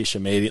catch fish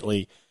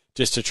immediately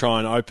just to try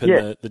and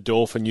open the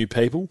door for new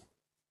people?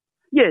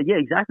 Yeah,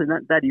 exactly.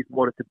 That is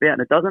what it's about.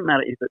 And it doesn't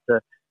matter if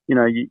it's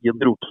your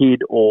little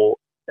kid or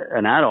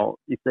an adult.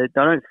 If they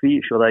don't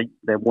fish or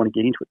they want to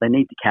get into it, they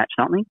need to catch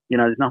something.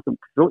 There's nothing.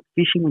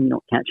 Fishing when you're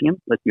not catching them,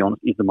 let's be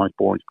honest, is the most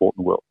boring sport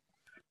in the world.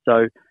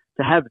 So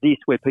to have this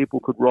where people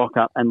could rock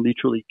up and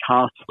literally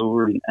cast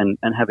lure and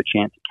have a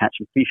chance of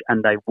catching fish,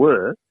 and they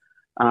were,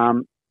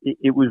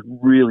 it was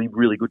really,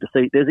 really good to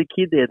see. There's a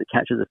kid there that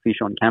catches a fish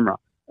on camera,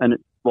 and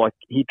it's like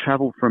he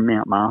travelled from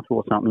Mount Martha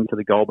or something to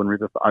the Goulburn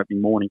River for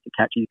opening morning to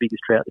catch his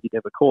biggest trout that he'd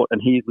ever caught, and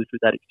he was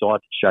that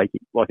excited, shaking.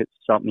 Like, it's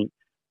something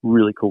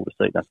really cool to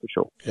see, that's for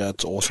sure. Yeah,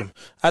 it's awesome.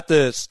 At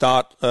the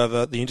start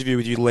of the interview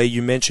with you, Lee,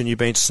 you mentioned you've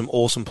been to some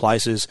awesome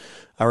places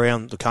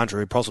around the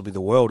country, possibly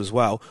the world as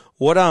well.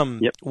 What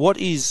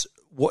is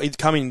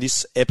coming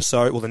this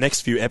episode, or the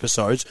next few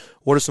episodes,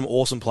 what are some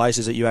awesome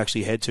places that you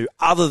actually head to,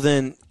 other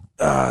than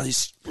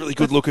this really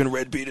good-looking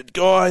red-bearded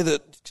guy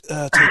that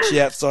takes you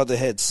outside the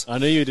heads? I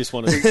knew you just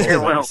wanted to talk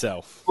about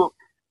yourself. Well,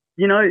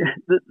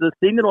 the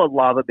thing that I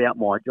love about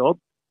my job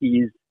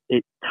is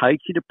it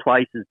takes you to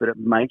places, but it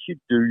makes you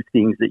do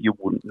things that you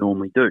wouldn't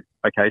normally do.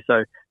 Okay,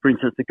 so, for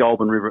instance, the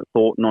Goulburn River at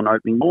Thornton on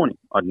opening morning.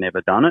 I'd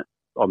never done it.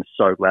 I'm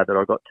so glad that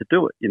I got to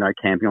do it.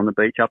 Camping on the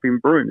beach up in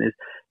Broome. There's,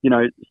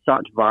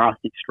 such vast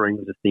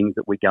extremes of things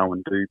that we go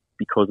and do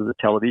because of the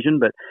television.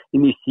 But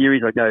in this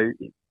series,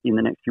 in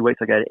the next few weeks,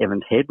 I go to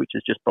Evans Head, which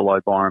is just below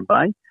Byron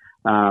Bay,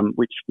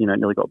 which,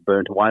 nearly got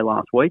burnt away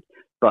last week.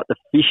 But the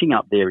fishing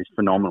up there is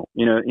phenomenal.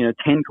 In a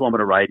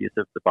 10-kilometre radius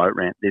of the boat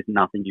ramp, there's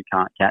nothing you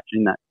can't catch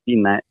in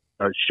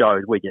those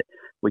shows. We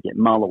get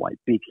mulloway,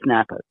 big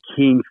snapper,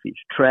 kingfish,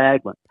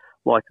 tragline,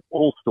 like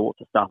all sorts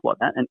of stuff like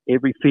that. And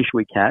every fish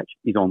we catch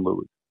is on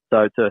lures.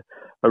 So it's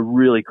a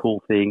really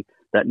cool thing,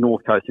 that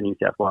north coast of New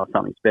South Wales,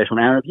 something special.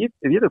 Now, have you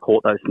ever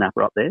caught those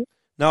snapper up there?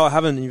 No, I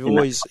haven't.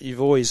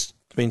 You've always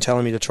been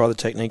telling me to try the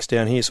techniques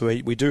down here, so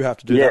we do have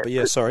to do that.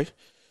 But sorry.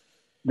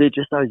 They're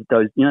just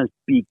those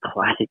big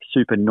classic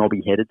super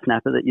knobby headed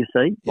snapper that you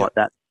see. Yep.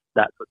 Like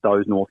that's what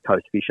those north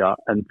coast fish are,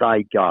 and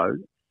they go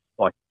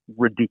like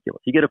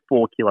ridiculous. You get a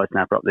 4 kilo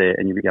snapper up there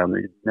and you'll be going,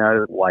 there's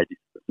no way this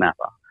is a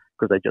snapper,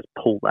 because they just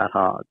pull that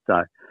hard.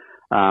 So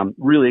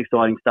really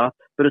exciting stuff.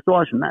 But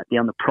aside from that,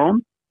 down the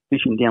prom,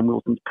 fishing down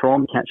Wilson's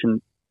Prom,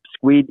 catching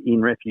squid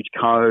in Refuge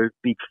Cove,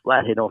 big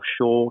flathead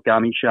offshore,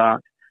 gummy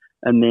sharks,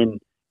 and then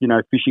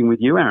fishing with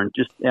you, Aaron,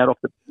 just out off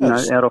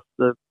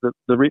the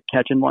rip,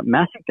 catching like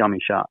massive gummy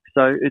sharks.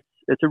 So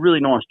it's a really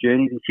nice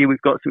journey this year.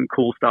 We've got some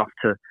cool stuff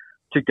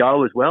to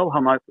go as well.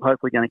 I'm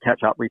hopefully going to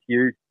catch up with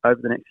you over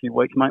the next few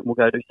weeks, mate. We'll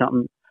go do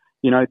something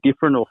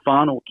different or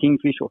fun, or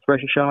kingfish or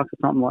thresher sharks or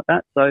something like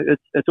that. So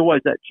it's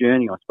always that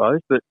journey, I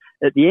suppose. But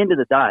at the end of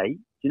the day, do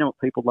you know what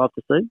people love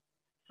to see?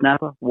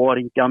 Snapper,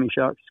 whiting, gummy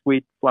sharks,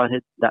 squid,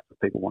 flathead. That's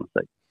what people want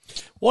to see.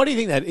 Why do you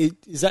think that is?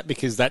 Is that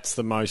because that's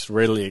the most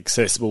readily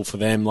accessible for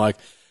them? Like,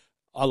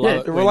 I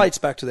love it relates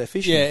back to their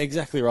fishing. Yeah,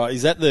 exactly right.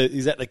 Is that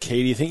the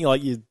key? Do you think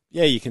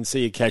you can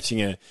see you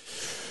catching a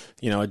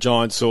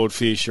giant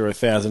swordfish or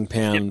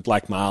 1,000-pound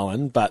black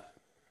marlin, but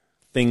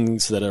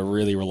things that are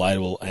really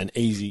relatable and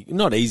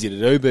not easy to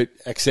do, but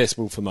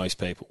accessible for most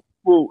people?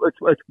 Well,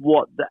 it's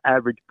what the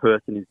average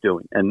person is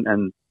doing,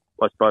 and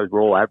I suppose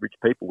we're all average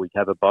people. We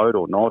have a boat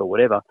or not or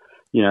whatever.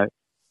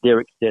 They're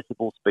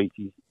accessible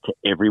species to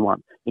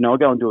everyone. I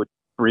go and do a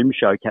bream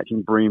show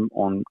catching bream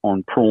on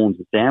prawns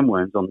and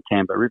sandworms on the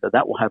Tambo River.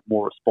 That will have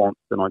more response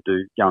than I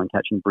do going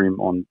catching bream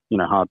on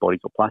hard bodies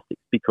or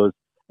plastics, because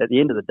at the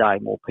end of the day,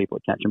 more people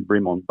are catching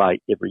bream on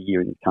bait every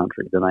year in this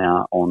country than they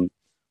are on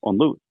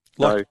lures.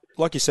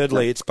 Like you said,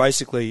 Lee, it's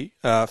basically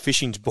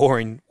fishing's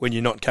boring when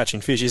you're not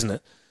catching fish, isn't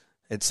it?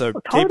 It's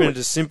keeping it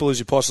as simple as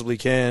you possibly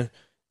can,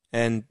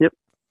 and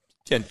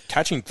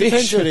catching fish.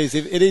 Depends what it is.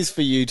 It is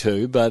for you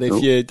too, but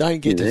if you don't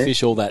get to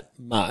fish all that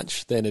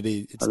much, then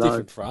it's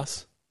different for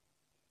us.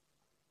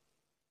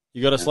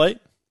 You got us, Lee?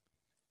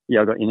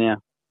 Yeah, I got you now.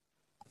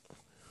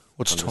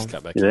 What's the time?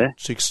 You there?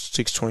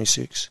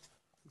 6:26.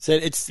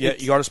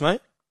 You got us,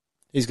 mate?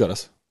 He's got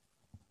us.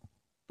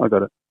 I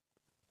got it.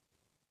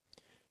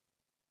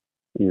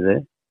 Are you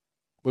there?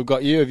 We've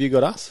got you. Have you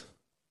got us?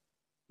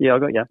 Yeah, I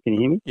got you. Can you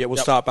hear me? Yeah, we'll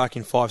start back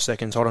in 5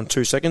 seconds. Hold on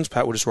 2 seconds.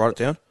 Pat will just write it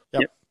down.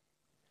 Yep.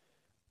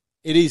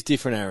 It is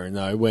different, Aaron,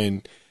 though,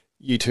 when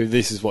you two,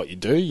 this is what you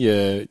do.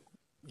 You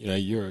are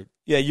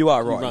right. You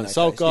run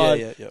Salt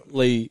Guide. Yeah.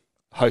 Lee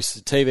hosts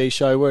a TV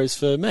show, whereas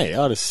for me,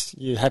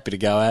 you're happy to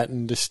go out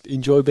and just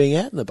enjoy being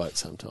out in the boat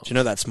sometimes. Do you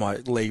know that's my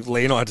Lee?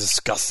 Lee and I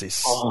discuss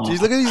this.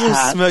 Jeez, look at his little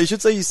smirk. You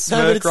should see his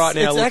smirk right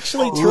now. It's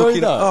actually true,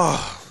 though.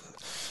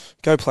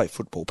 Go play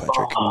football,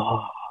 Patrick.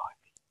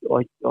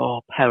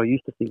 Pat, I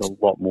used to think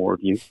a lot more of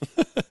you.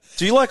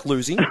 Do you like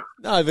losing?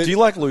 No, but Do you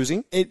like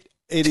losing?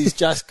 it is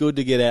just good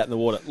to get out in the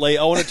water. Lee,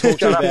 I want to talk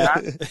to you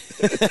about...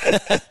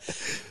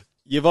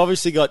 You've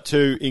obviously got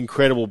two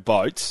incredible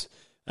boats.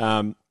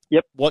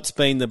 Yep. What's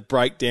been the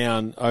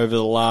breakdown over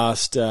the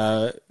last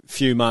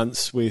few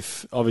months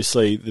with,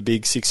 obviously, the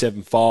big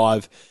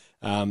 675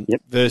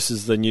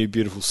 versus the new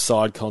beautiful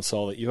side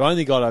console that you've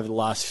only got over the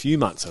last few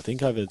months, I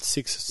think, over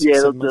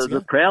 7 months ago?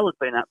 The Prowler's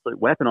been an absolute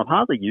weapon. I've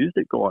hardly used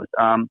it, guys.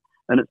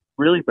 And it's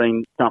really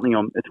been something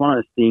it's one of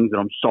those things that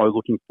I'm so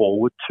looking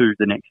forward to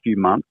the next few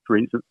months. For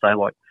instance, say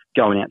like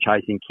going out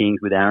chasing kings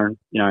with Aaron,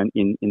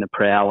 in the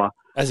Prowler.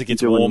 As it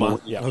gets warmer.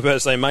 Yeah. I was about to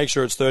say, make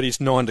sure it's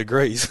 39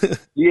 degrees.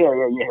 yeah,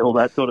 all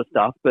that sort of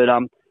stuff. But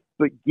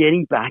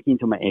getting back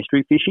into my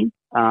estuary fishing,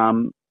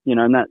 and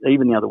that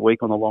even the other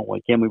week on the long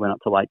weekend, we went up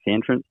to Lakes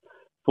Entrance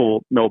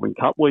for Melbourne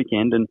Cup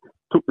weekend and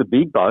took the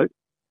big boat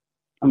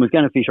and was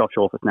going to fish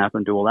offshore for snapper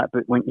and do all that.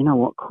 But went,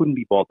 couldn't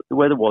be bothered. The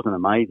weather wasn't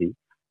amazing.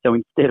 So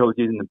instead I was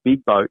using the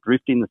big boat,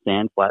 drifting the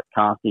sand flats,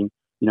 casting,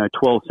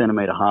 12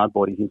 centimetre hard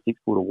bodies in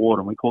 6 foot of water.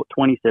 And we caught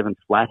 27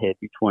 flathead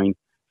between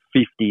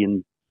 50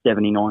 and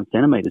 79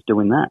 centimetres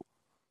doing that.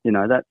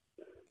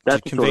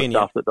 That's the sort of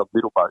stuff that the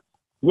little boats.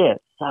 Yeah,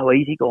 so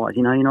easy, guys.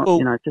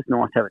 It's just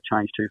nice to have a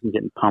change too from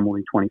getting pummeled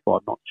in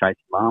 25 knots chasing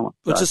marlin.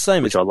 It's the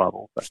same which I love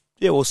also.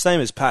 Yeah, well, same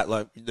as Pat.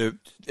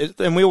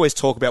 And we always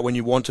talk about when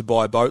you want to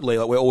buy a boat, Lee.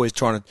 Like we're always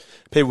trying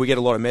to. We get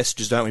a lot of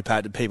messages, don't we,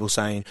 Pat, to people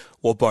saying,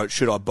 "What boat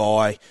should I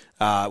buy?"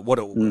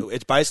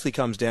 It basically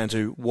comes down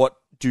to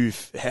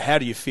how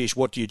do you fish,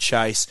 what do you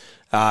chase,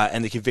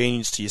 and the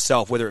convenience to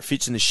yourself, whether it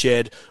fits in the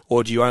shed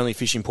or do you only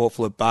fish in Port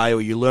Phillip Bay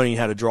or you're learning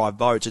how to drive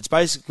boats. It's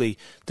basically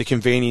the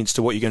convenience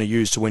to what you're going to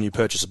use to when you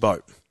purchase a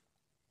boat.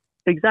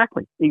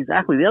 Exactly.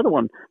 The other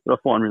one that I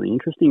find really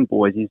interesting,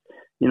 boys, is,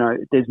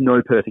 there's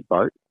no perfect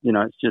boat.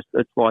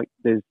 It's like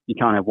you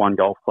can't have one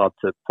golf club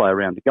to play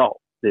around the golf.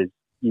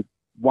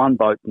 One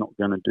boat's not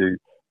going to do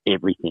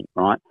everything,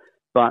 right?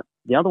 But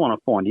the other one I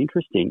find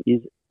interesting is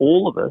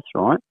all of us,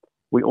 right?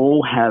 We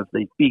all have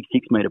these big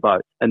 6 metre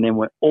boats, and then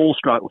we're all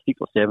struggling, 6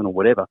 or 7 or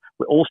whatever.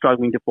 We're all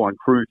struggling to find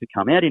crew to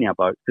come out in our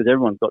boats because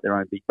everyone's got their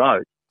own big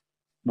boats.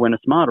 When a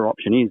smarter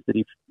option is that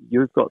if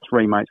you've got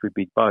 3 mates with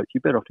big boats,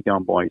 you're better off to go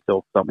and buy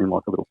yourself something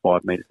like a little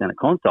 5 metre centre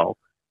console,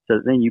 so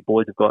that then you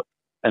boys have got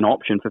an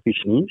option for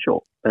fishing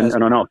inshore.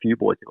 And I know a few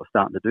boys who are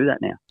starting to do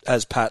that now.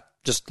 As Pat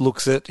just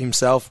looks at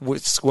himself,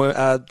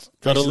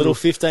 got a little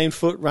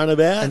 15-foot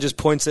runabout, and just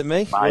points at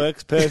me. Mate.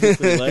 Works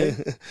perfectly, Lee.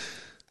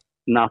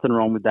 Nothing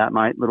wrong with that,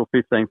 mate. Little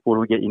 15-footer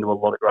will get you into a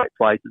lot of great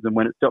places. And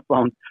when it's got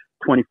blowing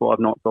 25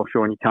 knots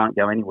offshore and you can't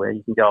go anywhere,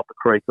 you can go up a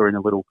creek or in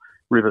a little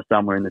river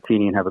somewhere in the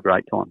tinny and have a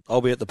great time.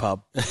 I'll be at the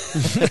pub.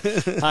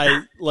 Hey,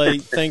 Lee,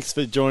 thanks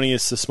for joining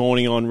us this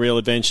morning on Real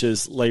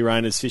Adventures, Lee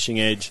Rayner's Fishing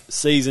Edge.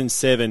 Season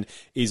 7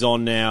 is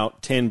on now,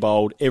 10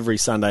 bold, every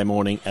Sunday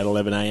morning at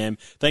 11 a.m.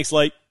 Thanks,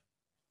 Lee.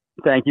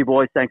 Thank you,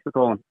 boys. Thanks for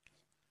calling.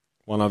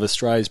 One of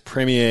Australia's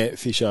premier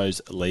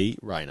fishos, Lee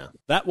Rayner.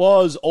 That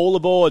was All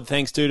Aboard,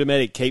 thanks to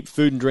Dometic. Keep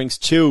food and drinks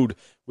chilled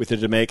with the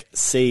Dometic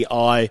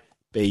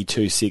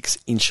CIB26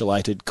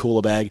 insulated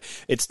cooler bag.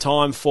 It's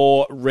time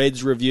for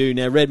Red's Review.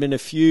 Now, Redmond,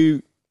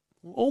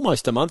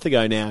 almost a month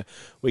ago now,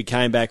 we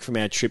came back from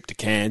our trip to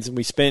Cairns and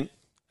we spent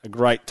a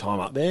great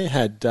time up there.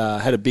 Had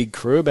a big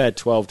crew, about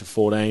 12 to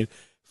 14,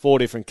 4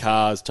 different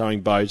cars,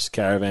 towing boats,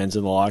 caravans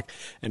and the like.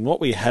 And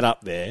what we had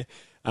up there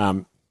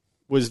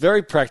was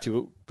very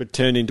practical, but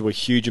turned into a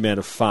huge amount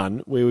of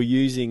fun. We were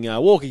using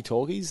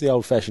walkie-talkies, the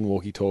old-fashioned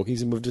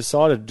walkie-talkies, and we've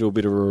decided to do a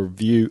bit of a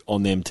review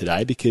on them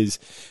today because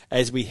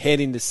as we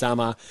head into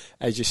summer,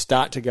 as you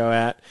start to go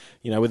out,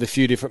 with a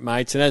few different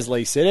mates, and as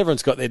Lee said,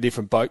 everyone's got their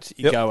different boats that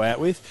you go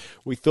out with.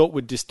 We thought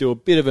we'd just do a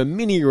bit of a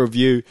mini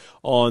review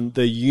on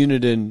the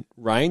Uniden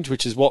range,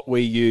 which is what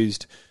we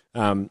used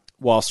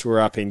whilst we were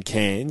up in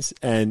Cairns,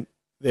 and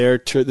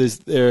they're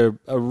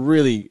a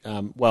really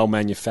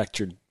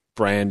well-manufactured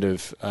brand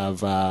of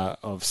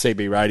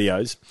CB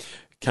radios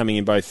coming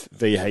in both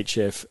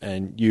VHF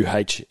and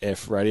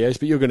UHF radios,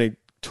 but you're going to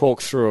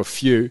talk through a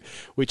few,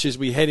 which as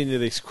we head into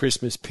this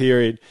Christmas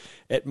period,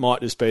 it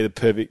might just be the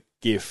perfect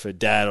gift for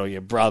dad or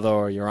your brother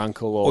or your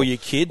uncle or your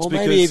kids, or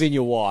maybe even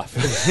your wife.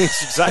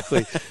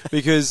 Exactly,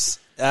 because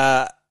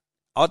I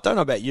don't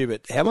know about you,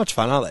 but how much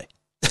fun are they?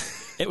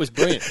 It was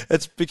brilliant.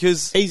 It's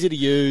because easy to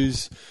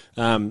use.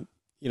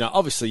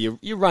 Obviously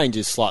your range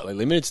is slightly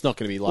limited. It's not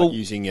going to be like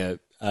using your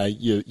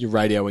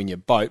radio in your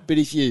boat, but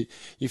if you're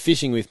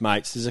fishing with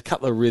mates, there's a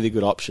couple of really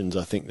good options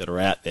I think that are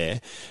out there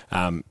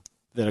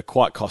that are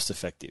quite cost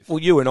effective. Well,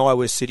 you and I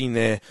were sitting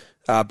there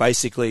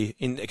basically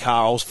in the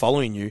car. I was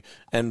following you,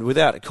 and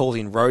without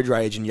causing road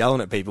rage and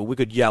yelling at people, we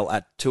could yell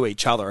to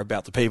each other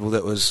about the people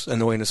that was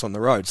annoying us on the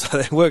road. So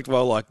it worked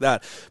well like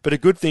that. But a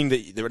good thing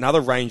that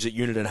another range that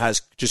Uniden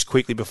has, just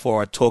quickly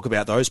before I talk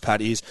about those,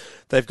 Pat, is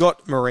they've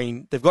got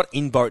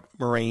in-boat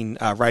marine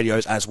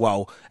radios as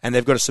well, and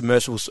they've got a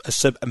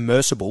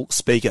submersible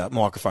speaker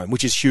microphone,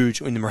 which is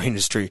huge in the marine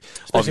industry.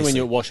 Especially when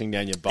you're washing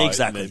down your boat.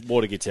 Exactly. And the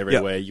water gets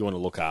everywhere. Yep. You want to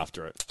look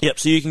after it. Yep.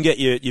 So you can get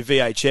your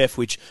VHF,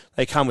 which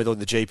they come with all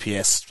the GPS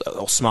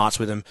or smarts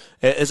with them.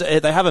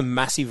 They have a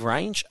massive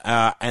range,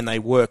 and they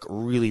work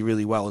really,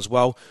 really well as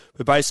well.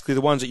 But basically,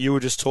 the ones that you were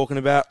just talking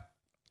about,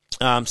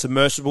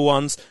 submersible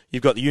ones,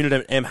 you've got the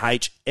Uniden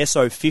MH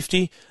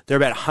SO50. They're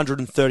about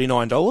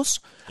 $139.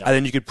 Yep. And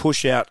then you could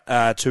push out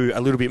to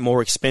a little bit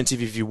more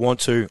expensive if you want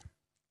to.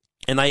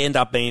 And they end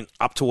up being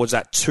up towards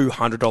that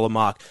 $200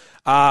 mark.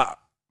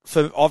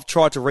 I've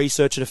tried to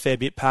research it a fair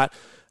bit, Pat.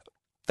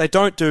 They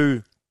don't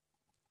do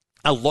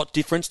a lot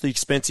difference, the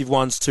expensive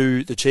ones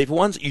to the cheaper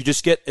ones. You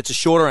just get, it's a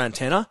shorter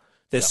antenna.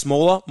 They're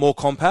smaller, more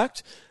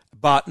compact.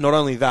 But not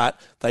only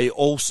that, they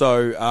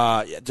also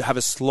have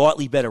a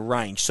slightly better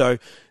range. So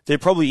there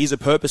probably is a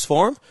purpose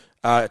for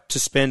them to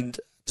spend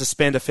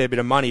a fair bit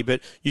of money.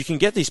 But you can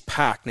get this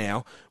pack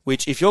now,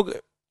 which if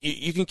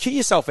you can kit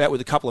yourself out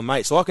with a couple of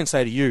mates. So I can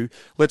say to you,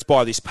 let's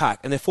buy this pack.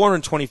 And they're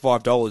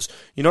 $425.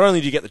 You not only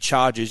do you get the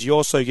chargers, you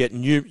also get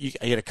you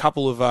get a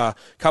couple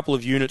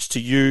of units to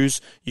use.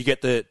 You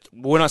get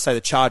when I say the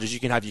chargers, you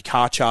can have your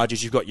car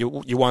chargers. You've got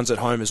your ones at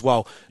home as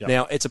well. Yep.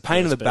 Now, it's a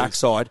pain in the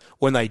backside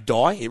when they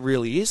die. It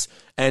really is.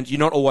 And you're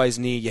not always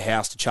near your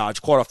house to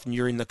charge. Quite often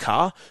you're in the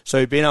car.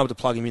 So being able to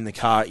plug them in the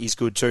car is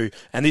good too.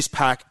 And this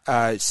pack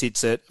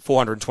sits at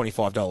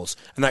 $425.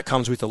 And that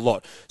comes with a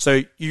lot.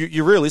 So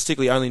you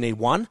realistically only need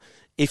one.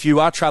 If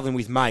you are traveling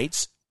with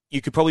mates,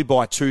 you could probably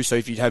buy two. So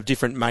if you have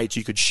different mates,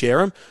 you could share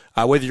them,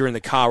 whether you're in the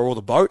car or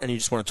the boat and you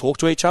just want to talk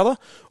to each other,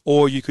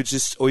 or you could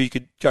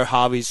go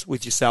halvies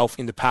with yourself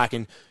in the pack,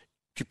 and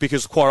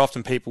because quite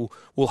often people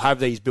will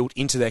have these built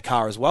into their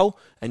car as well,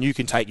 and you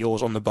can take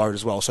yours on the boat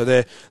as well. So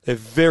they're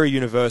very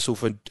universal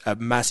for a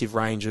massive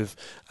range of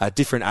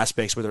different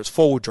aspects, whether it's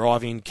forward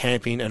driving,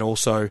 camping, and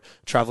also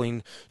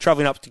travelling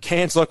up to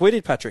Cairns like we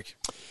did, Patrick.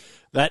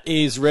 That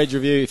is Reg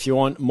Review. If you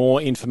want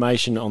more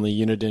information on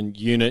the Uniden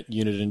unit,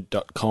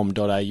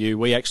 uniden.com.au.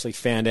 We actually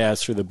found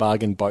ours through the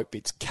Bargain Boat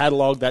Bits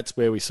catalogue. That's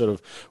where we sort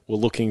of were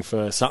looking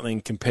for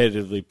something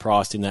competitively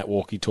priced in that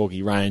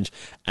walkie-talkie range,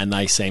 and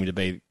they seem to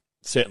be,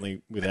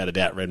 certainly without a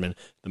doubt, Redmond,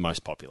 the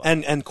most popular.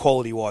 And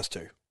quality-wise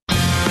too.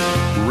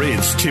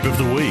 Red's Tip of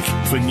the Week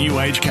for New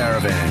Age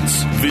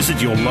Caravans.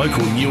 Visit your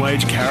local New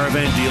Age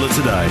Caravan dealer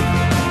today.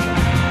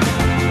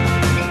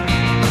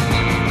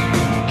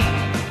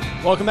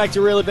 Welcome back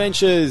to Real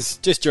Adventures.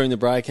 Just during the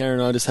break, Aaron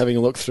and I just having a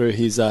look through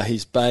his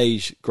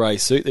beige grey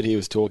suit that he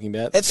was talking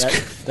about.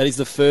 That is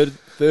the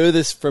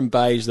furthest from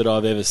beige that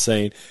I've ever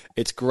seen.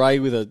 It's grey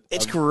with a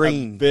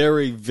green, a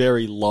very,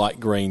 very light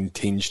green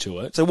tinge to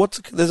it. So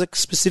there's a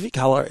specific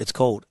colour. It's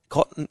called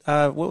Cotton.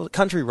 What was it?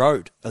 Country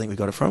Road. I think we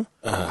got it from.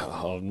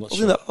 I'm not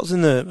sure. I was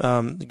in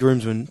the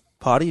groomsman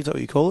party, is that what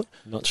you call it?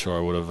 Not sure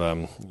I would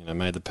have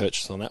made the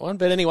purchase on that one.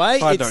 But anyway,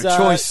 it's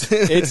choice.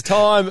 It's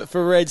time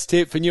for Red's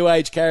Tip for New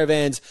Age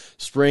Caravans.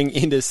 Spring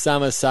into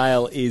summer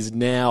sale is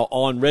now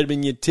on.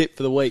 Redmond, your tip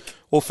for the week.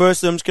 Well,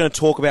 first I'm just going to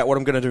talk about what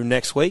I'm going to do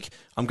next week.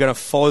 I'm going to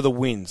follow the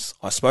winds.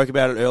 I spoke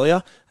about it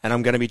earlier, and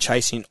I'm going to be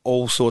chasing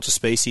all sorts of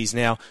species.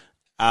 Now,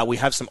 we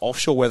have some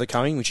offshore weather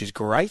coming, which is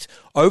great.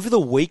 Over the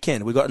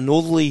weekend, we got a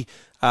northerly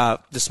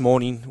this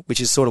morning, which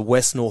is sort of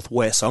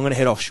west-northwest. So I'm going to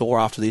head offshore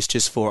after this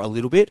just for a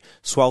little bit.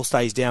 Swell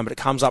stays down, but it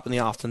comes up in the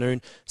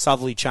afternoon.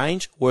 Southerly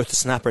change, worth the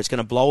snapper. It's going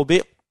to blow a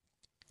bit.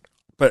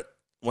 But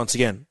once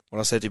again, what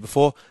I said to you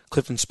before,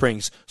 Clifton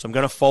Springs. So I'm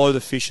going to follow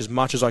the fish as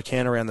much as I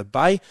can around the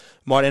bay.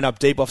 Might end up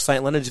deep off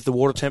St. Leonard's if the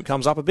water temp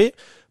comes up a bit.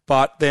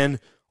 But then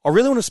I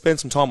really want to spend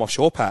some time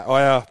offshore, Pat.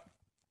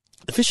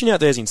 The fishing out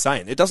there is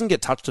insane. It doesn't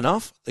get touched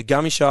enough. The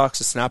gummy sharks,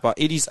 the snapper,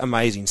 it is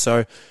amazing.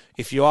 So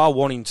if you are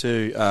wanting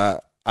to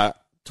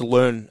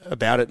learn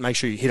about it, make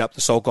sure you hit up the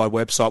Salt Guide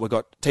website. We've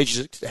got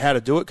teachers how to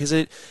do it, because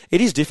it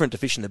is different to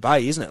fish in the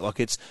bay, isn't it? Like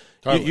it's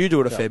totally. you do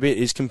it a fair bit.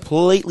 It's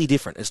completely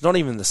different. It's not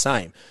even the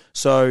same.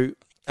 So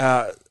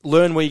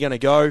learn where you're going to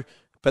go,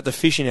 but the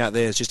fishing out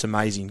there is just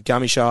amazing.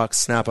 Gummy sharks,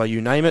 snapper,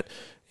 you name it.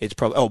 It's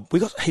probably we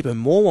got a heap of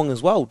morwong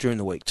as well during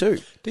the week too.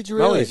 Did you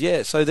really?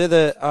 Yeah. So they're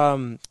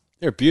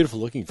they're a beautiful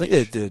looking fish. I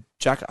think they're the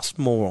jackass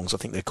morwongs, I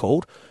think they're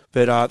called.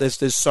 But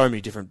there's so many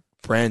different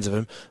brands of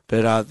them.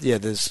 But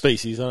there's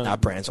species.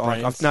 Brands.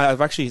 I've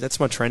actually, that's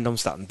my trend. I'm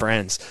starting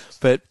brands.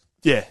 But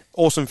yeah,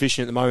 awesome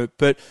fishing at the moment.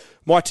 But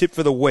my tip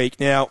for the week.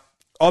 Now,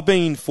 I've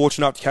been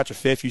fortunate enough to catch a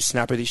fair few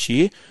snapper this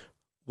year.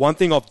 One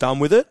thing I've done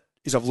with it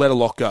is I've let a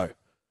lot go.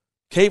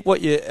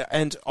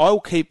 I'll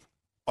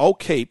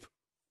keep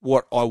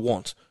what I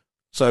want.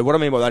 So what I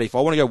mean by that, if I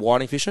want to go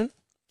whiting fishing,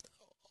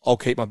 I'll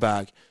keep my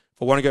bag.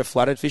 If I want to go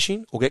flathead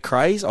fishing or get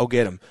crays, I'll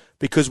get them.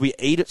 Because we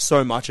eat it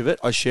so much of it,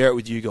 I share it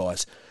with you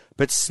guys.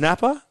 But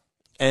snapper,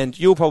 and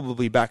you'll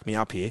probably back me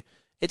up here,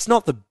 it's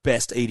not the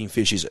best eating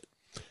fish, is it?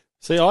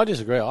 See, I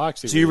disagree. I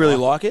actually. Do you really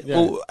like it? Yeah.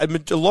 Well,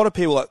 a lot of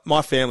people, like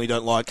my family,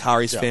 don't like.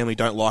 Kari's family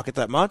don't like it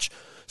that much.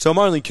 So I'm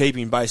only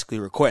keeping basically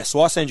requests.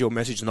 So I send you a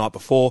message the night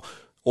before,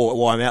 or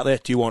while I'm out there.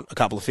 Do you want a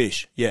couple of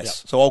fish? Yes.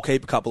 Yep. So I'll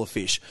keep a couple of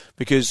fish,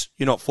 because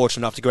you're not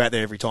fortunate enough to go out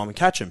there every time and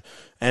catch them.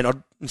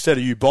 And instead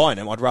of you buying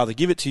them, I'd rather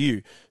give it to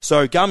you.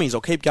 So gummies,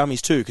 I'll keep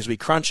gummies too, because we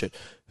crunch it.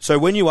 So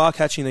when you are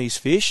catching these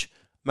fish,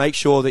 make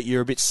sure that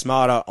you're a bit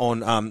smarter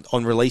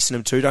on releasing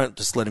them too. Don't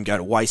just let them go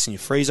to waste in your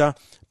freezer.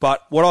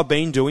 But what I've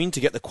been doing to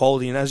get the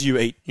quality, and as you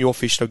eat your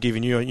fish that I've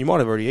given you, and you might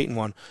have already eaten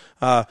one,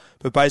 but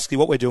basically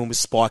what we're doing is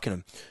spiking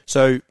them.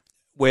 So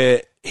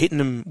we're hitting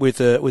them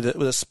with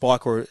a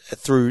spike or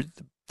through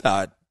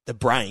the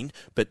brain,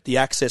 but the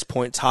access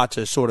point's hard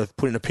to sort of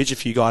put in a picture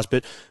for you guys.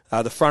 But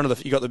the front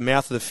of you got the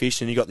mouth of the fish,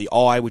 and you got the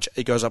eye, which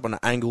it goes up on an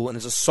angle, and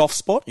there's a soft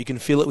spot. You can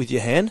feel it with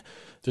your hand,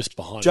 just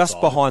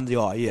behind the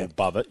eye, yeah,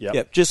 above it, yeah.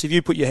 Yep. Just if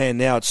you put your hand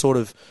now, it's sort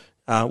of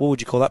what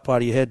would you call that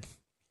part of your head?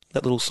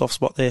 That little soft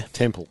spot there.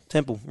 Temple,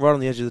 right on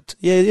the edge of the.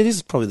 Yeah, it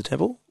is probably the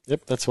temple.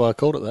 Yep, that's why I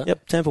called it that.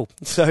 Yep, temple.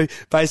 So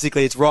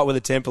basically, it's right where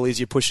the temple is.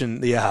 You're pushing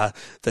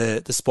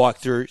the spike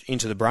through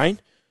into the brain.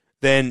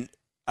 Then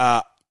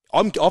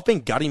I've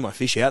been gutting my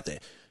fish out there.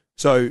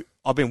 So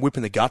I've been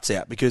whipping the guts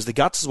out because the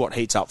guts is what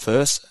heats up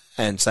first,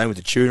 and same with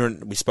the tuna,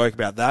 and we spoke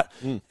about that.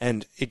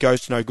 And it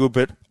goes to no good,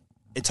 but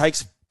it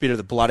takes a bit of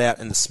the blood out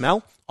and the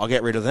smell. I'll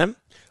get rid of them.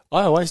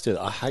 I always do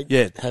that. I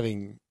hate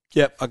having.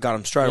 Yep, I got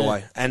them straight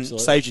away, and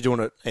absolutely. saves you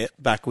doing it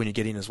back when you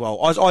get in as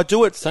well. I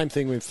do it. Same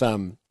thing with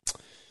scaling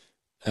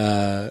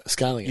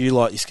it. You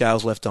like your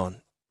scales left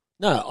on?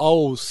 No,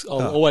 I'll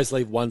always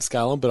leave one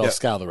scale on, but I'll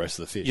scale the rest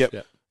of the fish.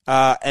 Yep.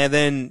 And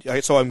then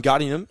so I'm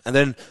gutting them, and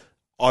then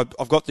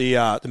I've got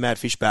the mad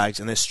fish bags,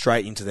 and they're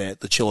straight into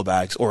the chiller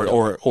bags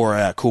or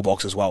a cool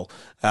box as well.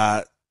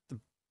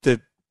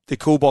 The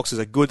cool boxes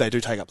are good. They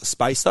do take up the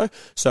space though,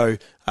 so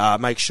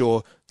make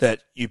sure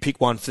that you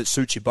pick one that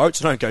suits your boat.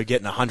 So don't go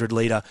getting a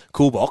 100-litre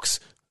cool box.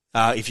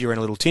 If you're in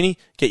a little tinny,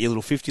 get your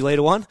little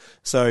 50-litre one.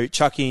 So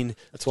chuck in.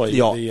 That's why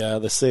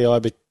the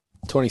CI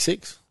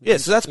 26. Yeah,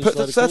 so that's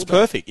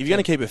perfect. If you're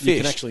going to keep a fish,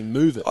 you can actually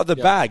move it. The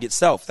bag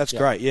itself, that's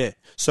great. Yeah.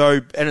 So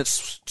and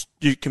it's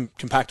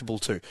compactable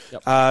too.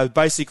 Yep.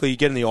 Basically, you're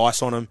getting the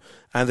ice on them,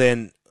 and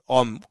then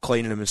I'm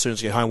cleaning them as soon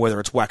as I get home, whether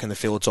it's whacking the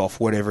fillets off,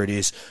 whatever it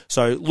is.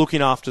 So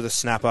looking after the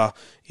snapper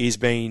has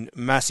been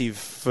massive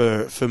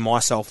for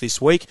myself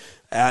this week.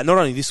 Not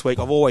only this week,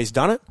 I've always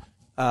done it,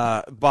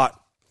 but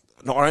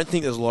I don't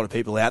think there's a lot of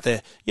people out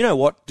there. You know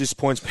what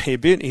disappoints me a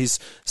bit is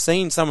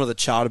seeing some of the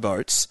charter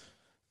boats.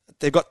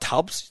 They've got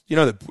tubs, you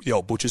know, the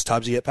old butcher's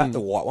tubs you get back, the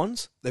white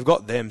ones. They've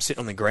got them sitting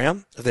on the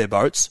ground of their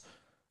boats,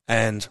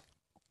 and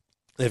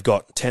they've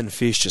got 10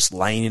 fish just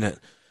laying in it,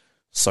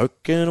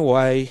 soaking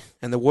away.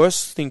 And the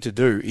worst thing to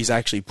do is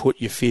actually put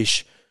your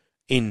fish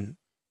in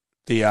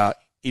the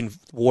in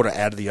water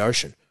out of the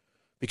ocean,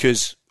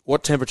 because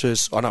what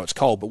temperatures? I know it's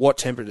cold, but what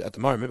temperature at the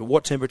moment? But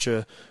what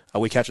temperature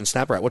are we catching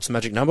snapper at? What's the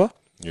magic number?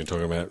 You're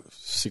talking about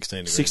 16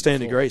 degrees. 16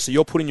 degrees. So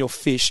you're putting your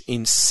fish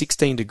in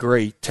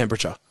 16-degree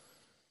temperature,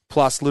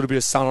 plus a little bit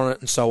of sun on it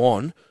and so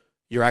on.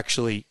 You're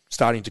actually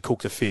starting to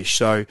cook the fish.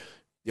 So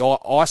the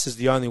ice is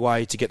the only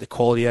way to get the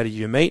quality out of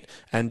your meat.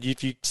 And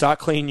if you start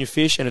cleaning your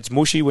fish and it's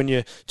mushy when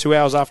you're 2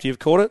 hours after you've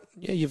caught it,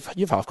 yeah,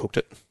 you've half cooked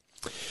it.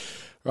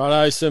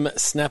 Righto, some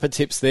snapper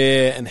tips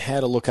there and how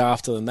to look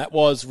after them. That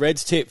was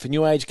Red's tip for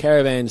New Age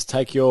Caravans.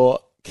 Take your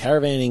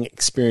caravanning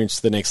experience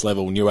to the next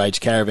level. New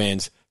Age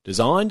Caravans,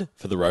 designed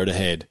for the road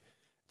ahead.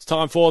 It's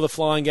time for the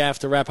Flying Gaff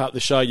to wrap up the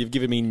show. You've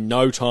given me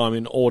no time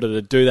in order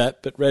to do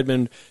that. But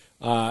Redmond,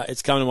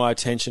 it's come to my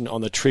attention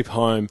on the trip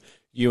home,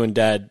 you and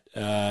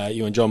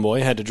John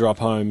Boy had to drop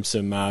home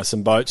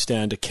some boats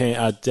down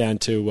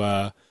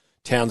to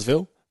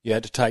Townsville. You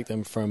had to take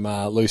them from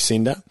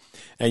Lucinda,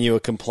 and you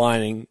were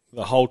complaining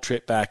the whole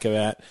trip back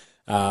about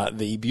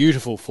the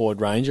beautiful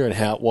Ford Ranger and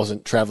how it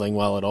wasn't travelling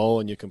well at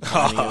all, and you're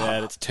complaining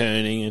about it's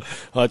turning and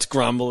it's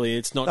grumbly,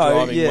 it's not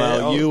driving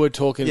well. You were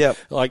talking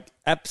like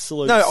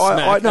absolute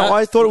smack.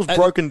 I thought it was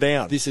broken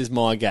down. This is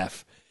my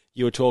gaff.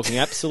 You were talking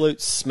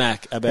absolute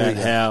smack about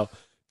how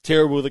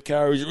terrible the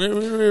car is.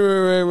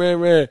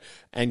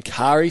 And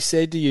Kari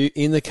said to you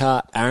in the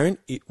car, Aaron,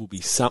 it will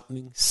be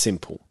something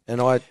simple. And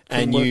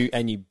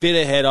you bit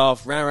her head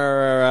off,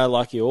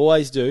 like you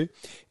always do.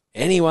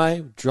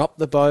 Anyway, dropped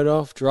the boat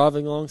off,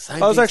 driving along. I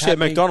was actually at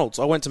McDonald's.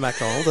 I went to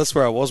McDonald's. That's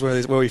where I was,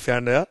 where we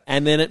found out.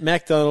 And then at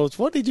McDonald's,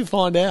 what did you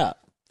find out?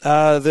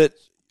 That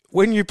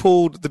when you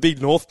pulled the big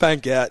North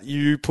Bank out,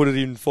 you put it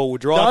in four-wheel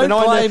drive.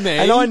 Don't blame me.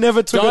 And I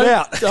never took it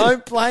out.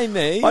 Don't blame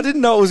me. I didn't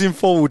know it was in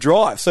four-wheel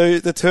drive. So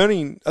the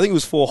turning, I think it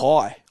was 4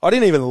 high. I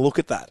didn't even look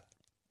at that,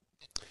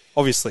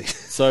 obviously.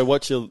 So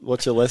what's your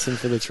lesson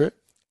for the trip?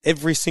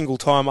 Every single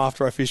time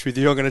after I fish with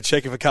you, I'm going to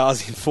check if a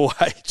car's in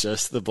 4H.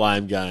 Just the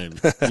blame game.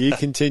 You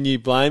continue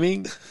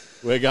blaming,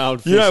 we're going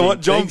fishing. You know what,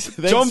 John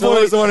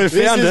Boy was the one who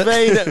found it.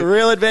 This has been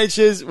Real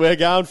Adventures, we're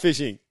going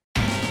fishing.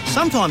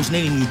 Sometimes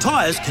needing new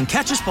tyres can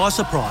catch us by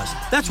surprise.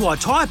 That's why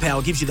Tyre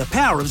Power gives you the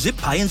power of Zip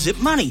Pay and Zip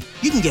Money.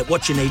 You can get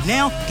what you need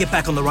now, get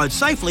back on the road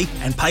safely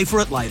and pay for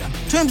it later.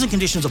 Terms and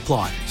conditions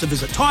apply. So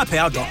visit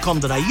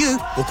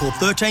tyrepower.com.au or call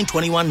 13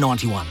 21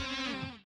 91.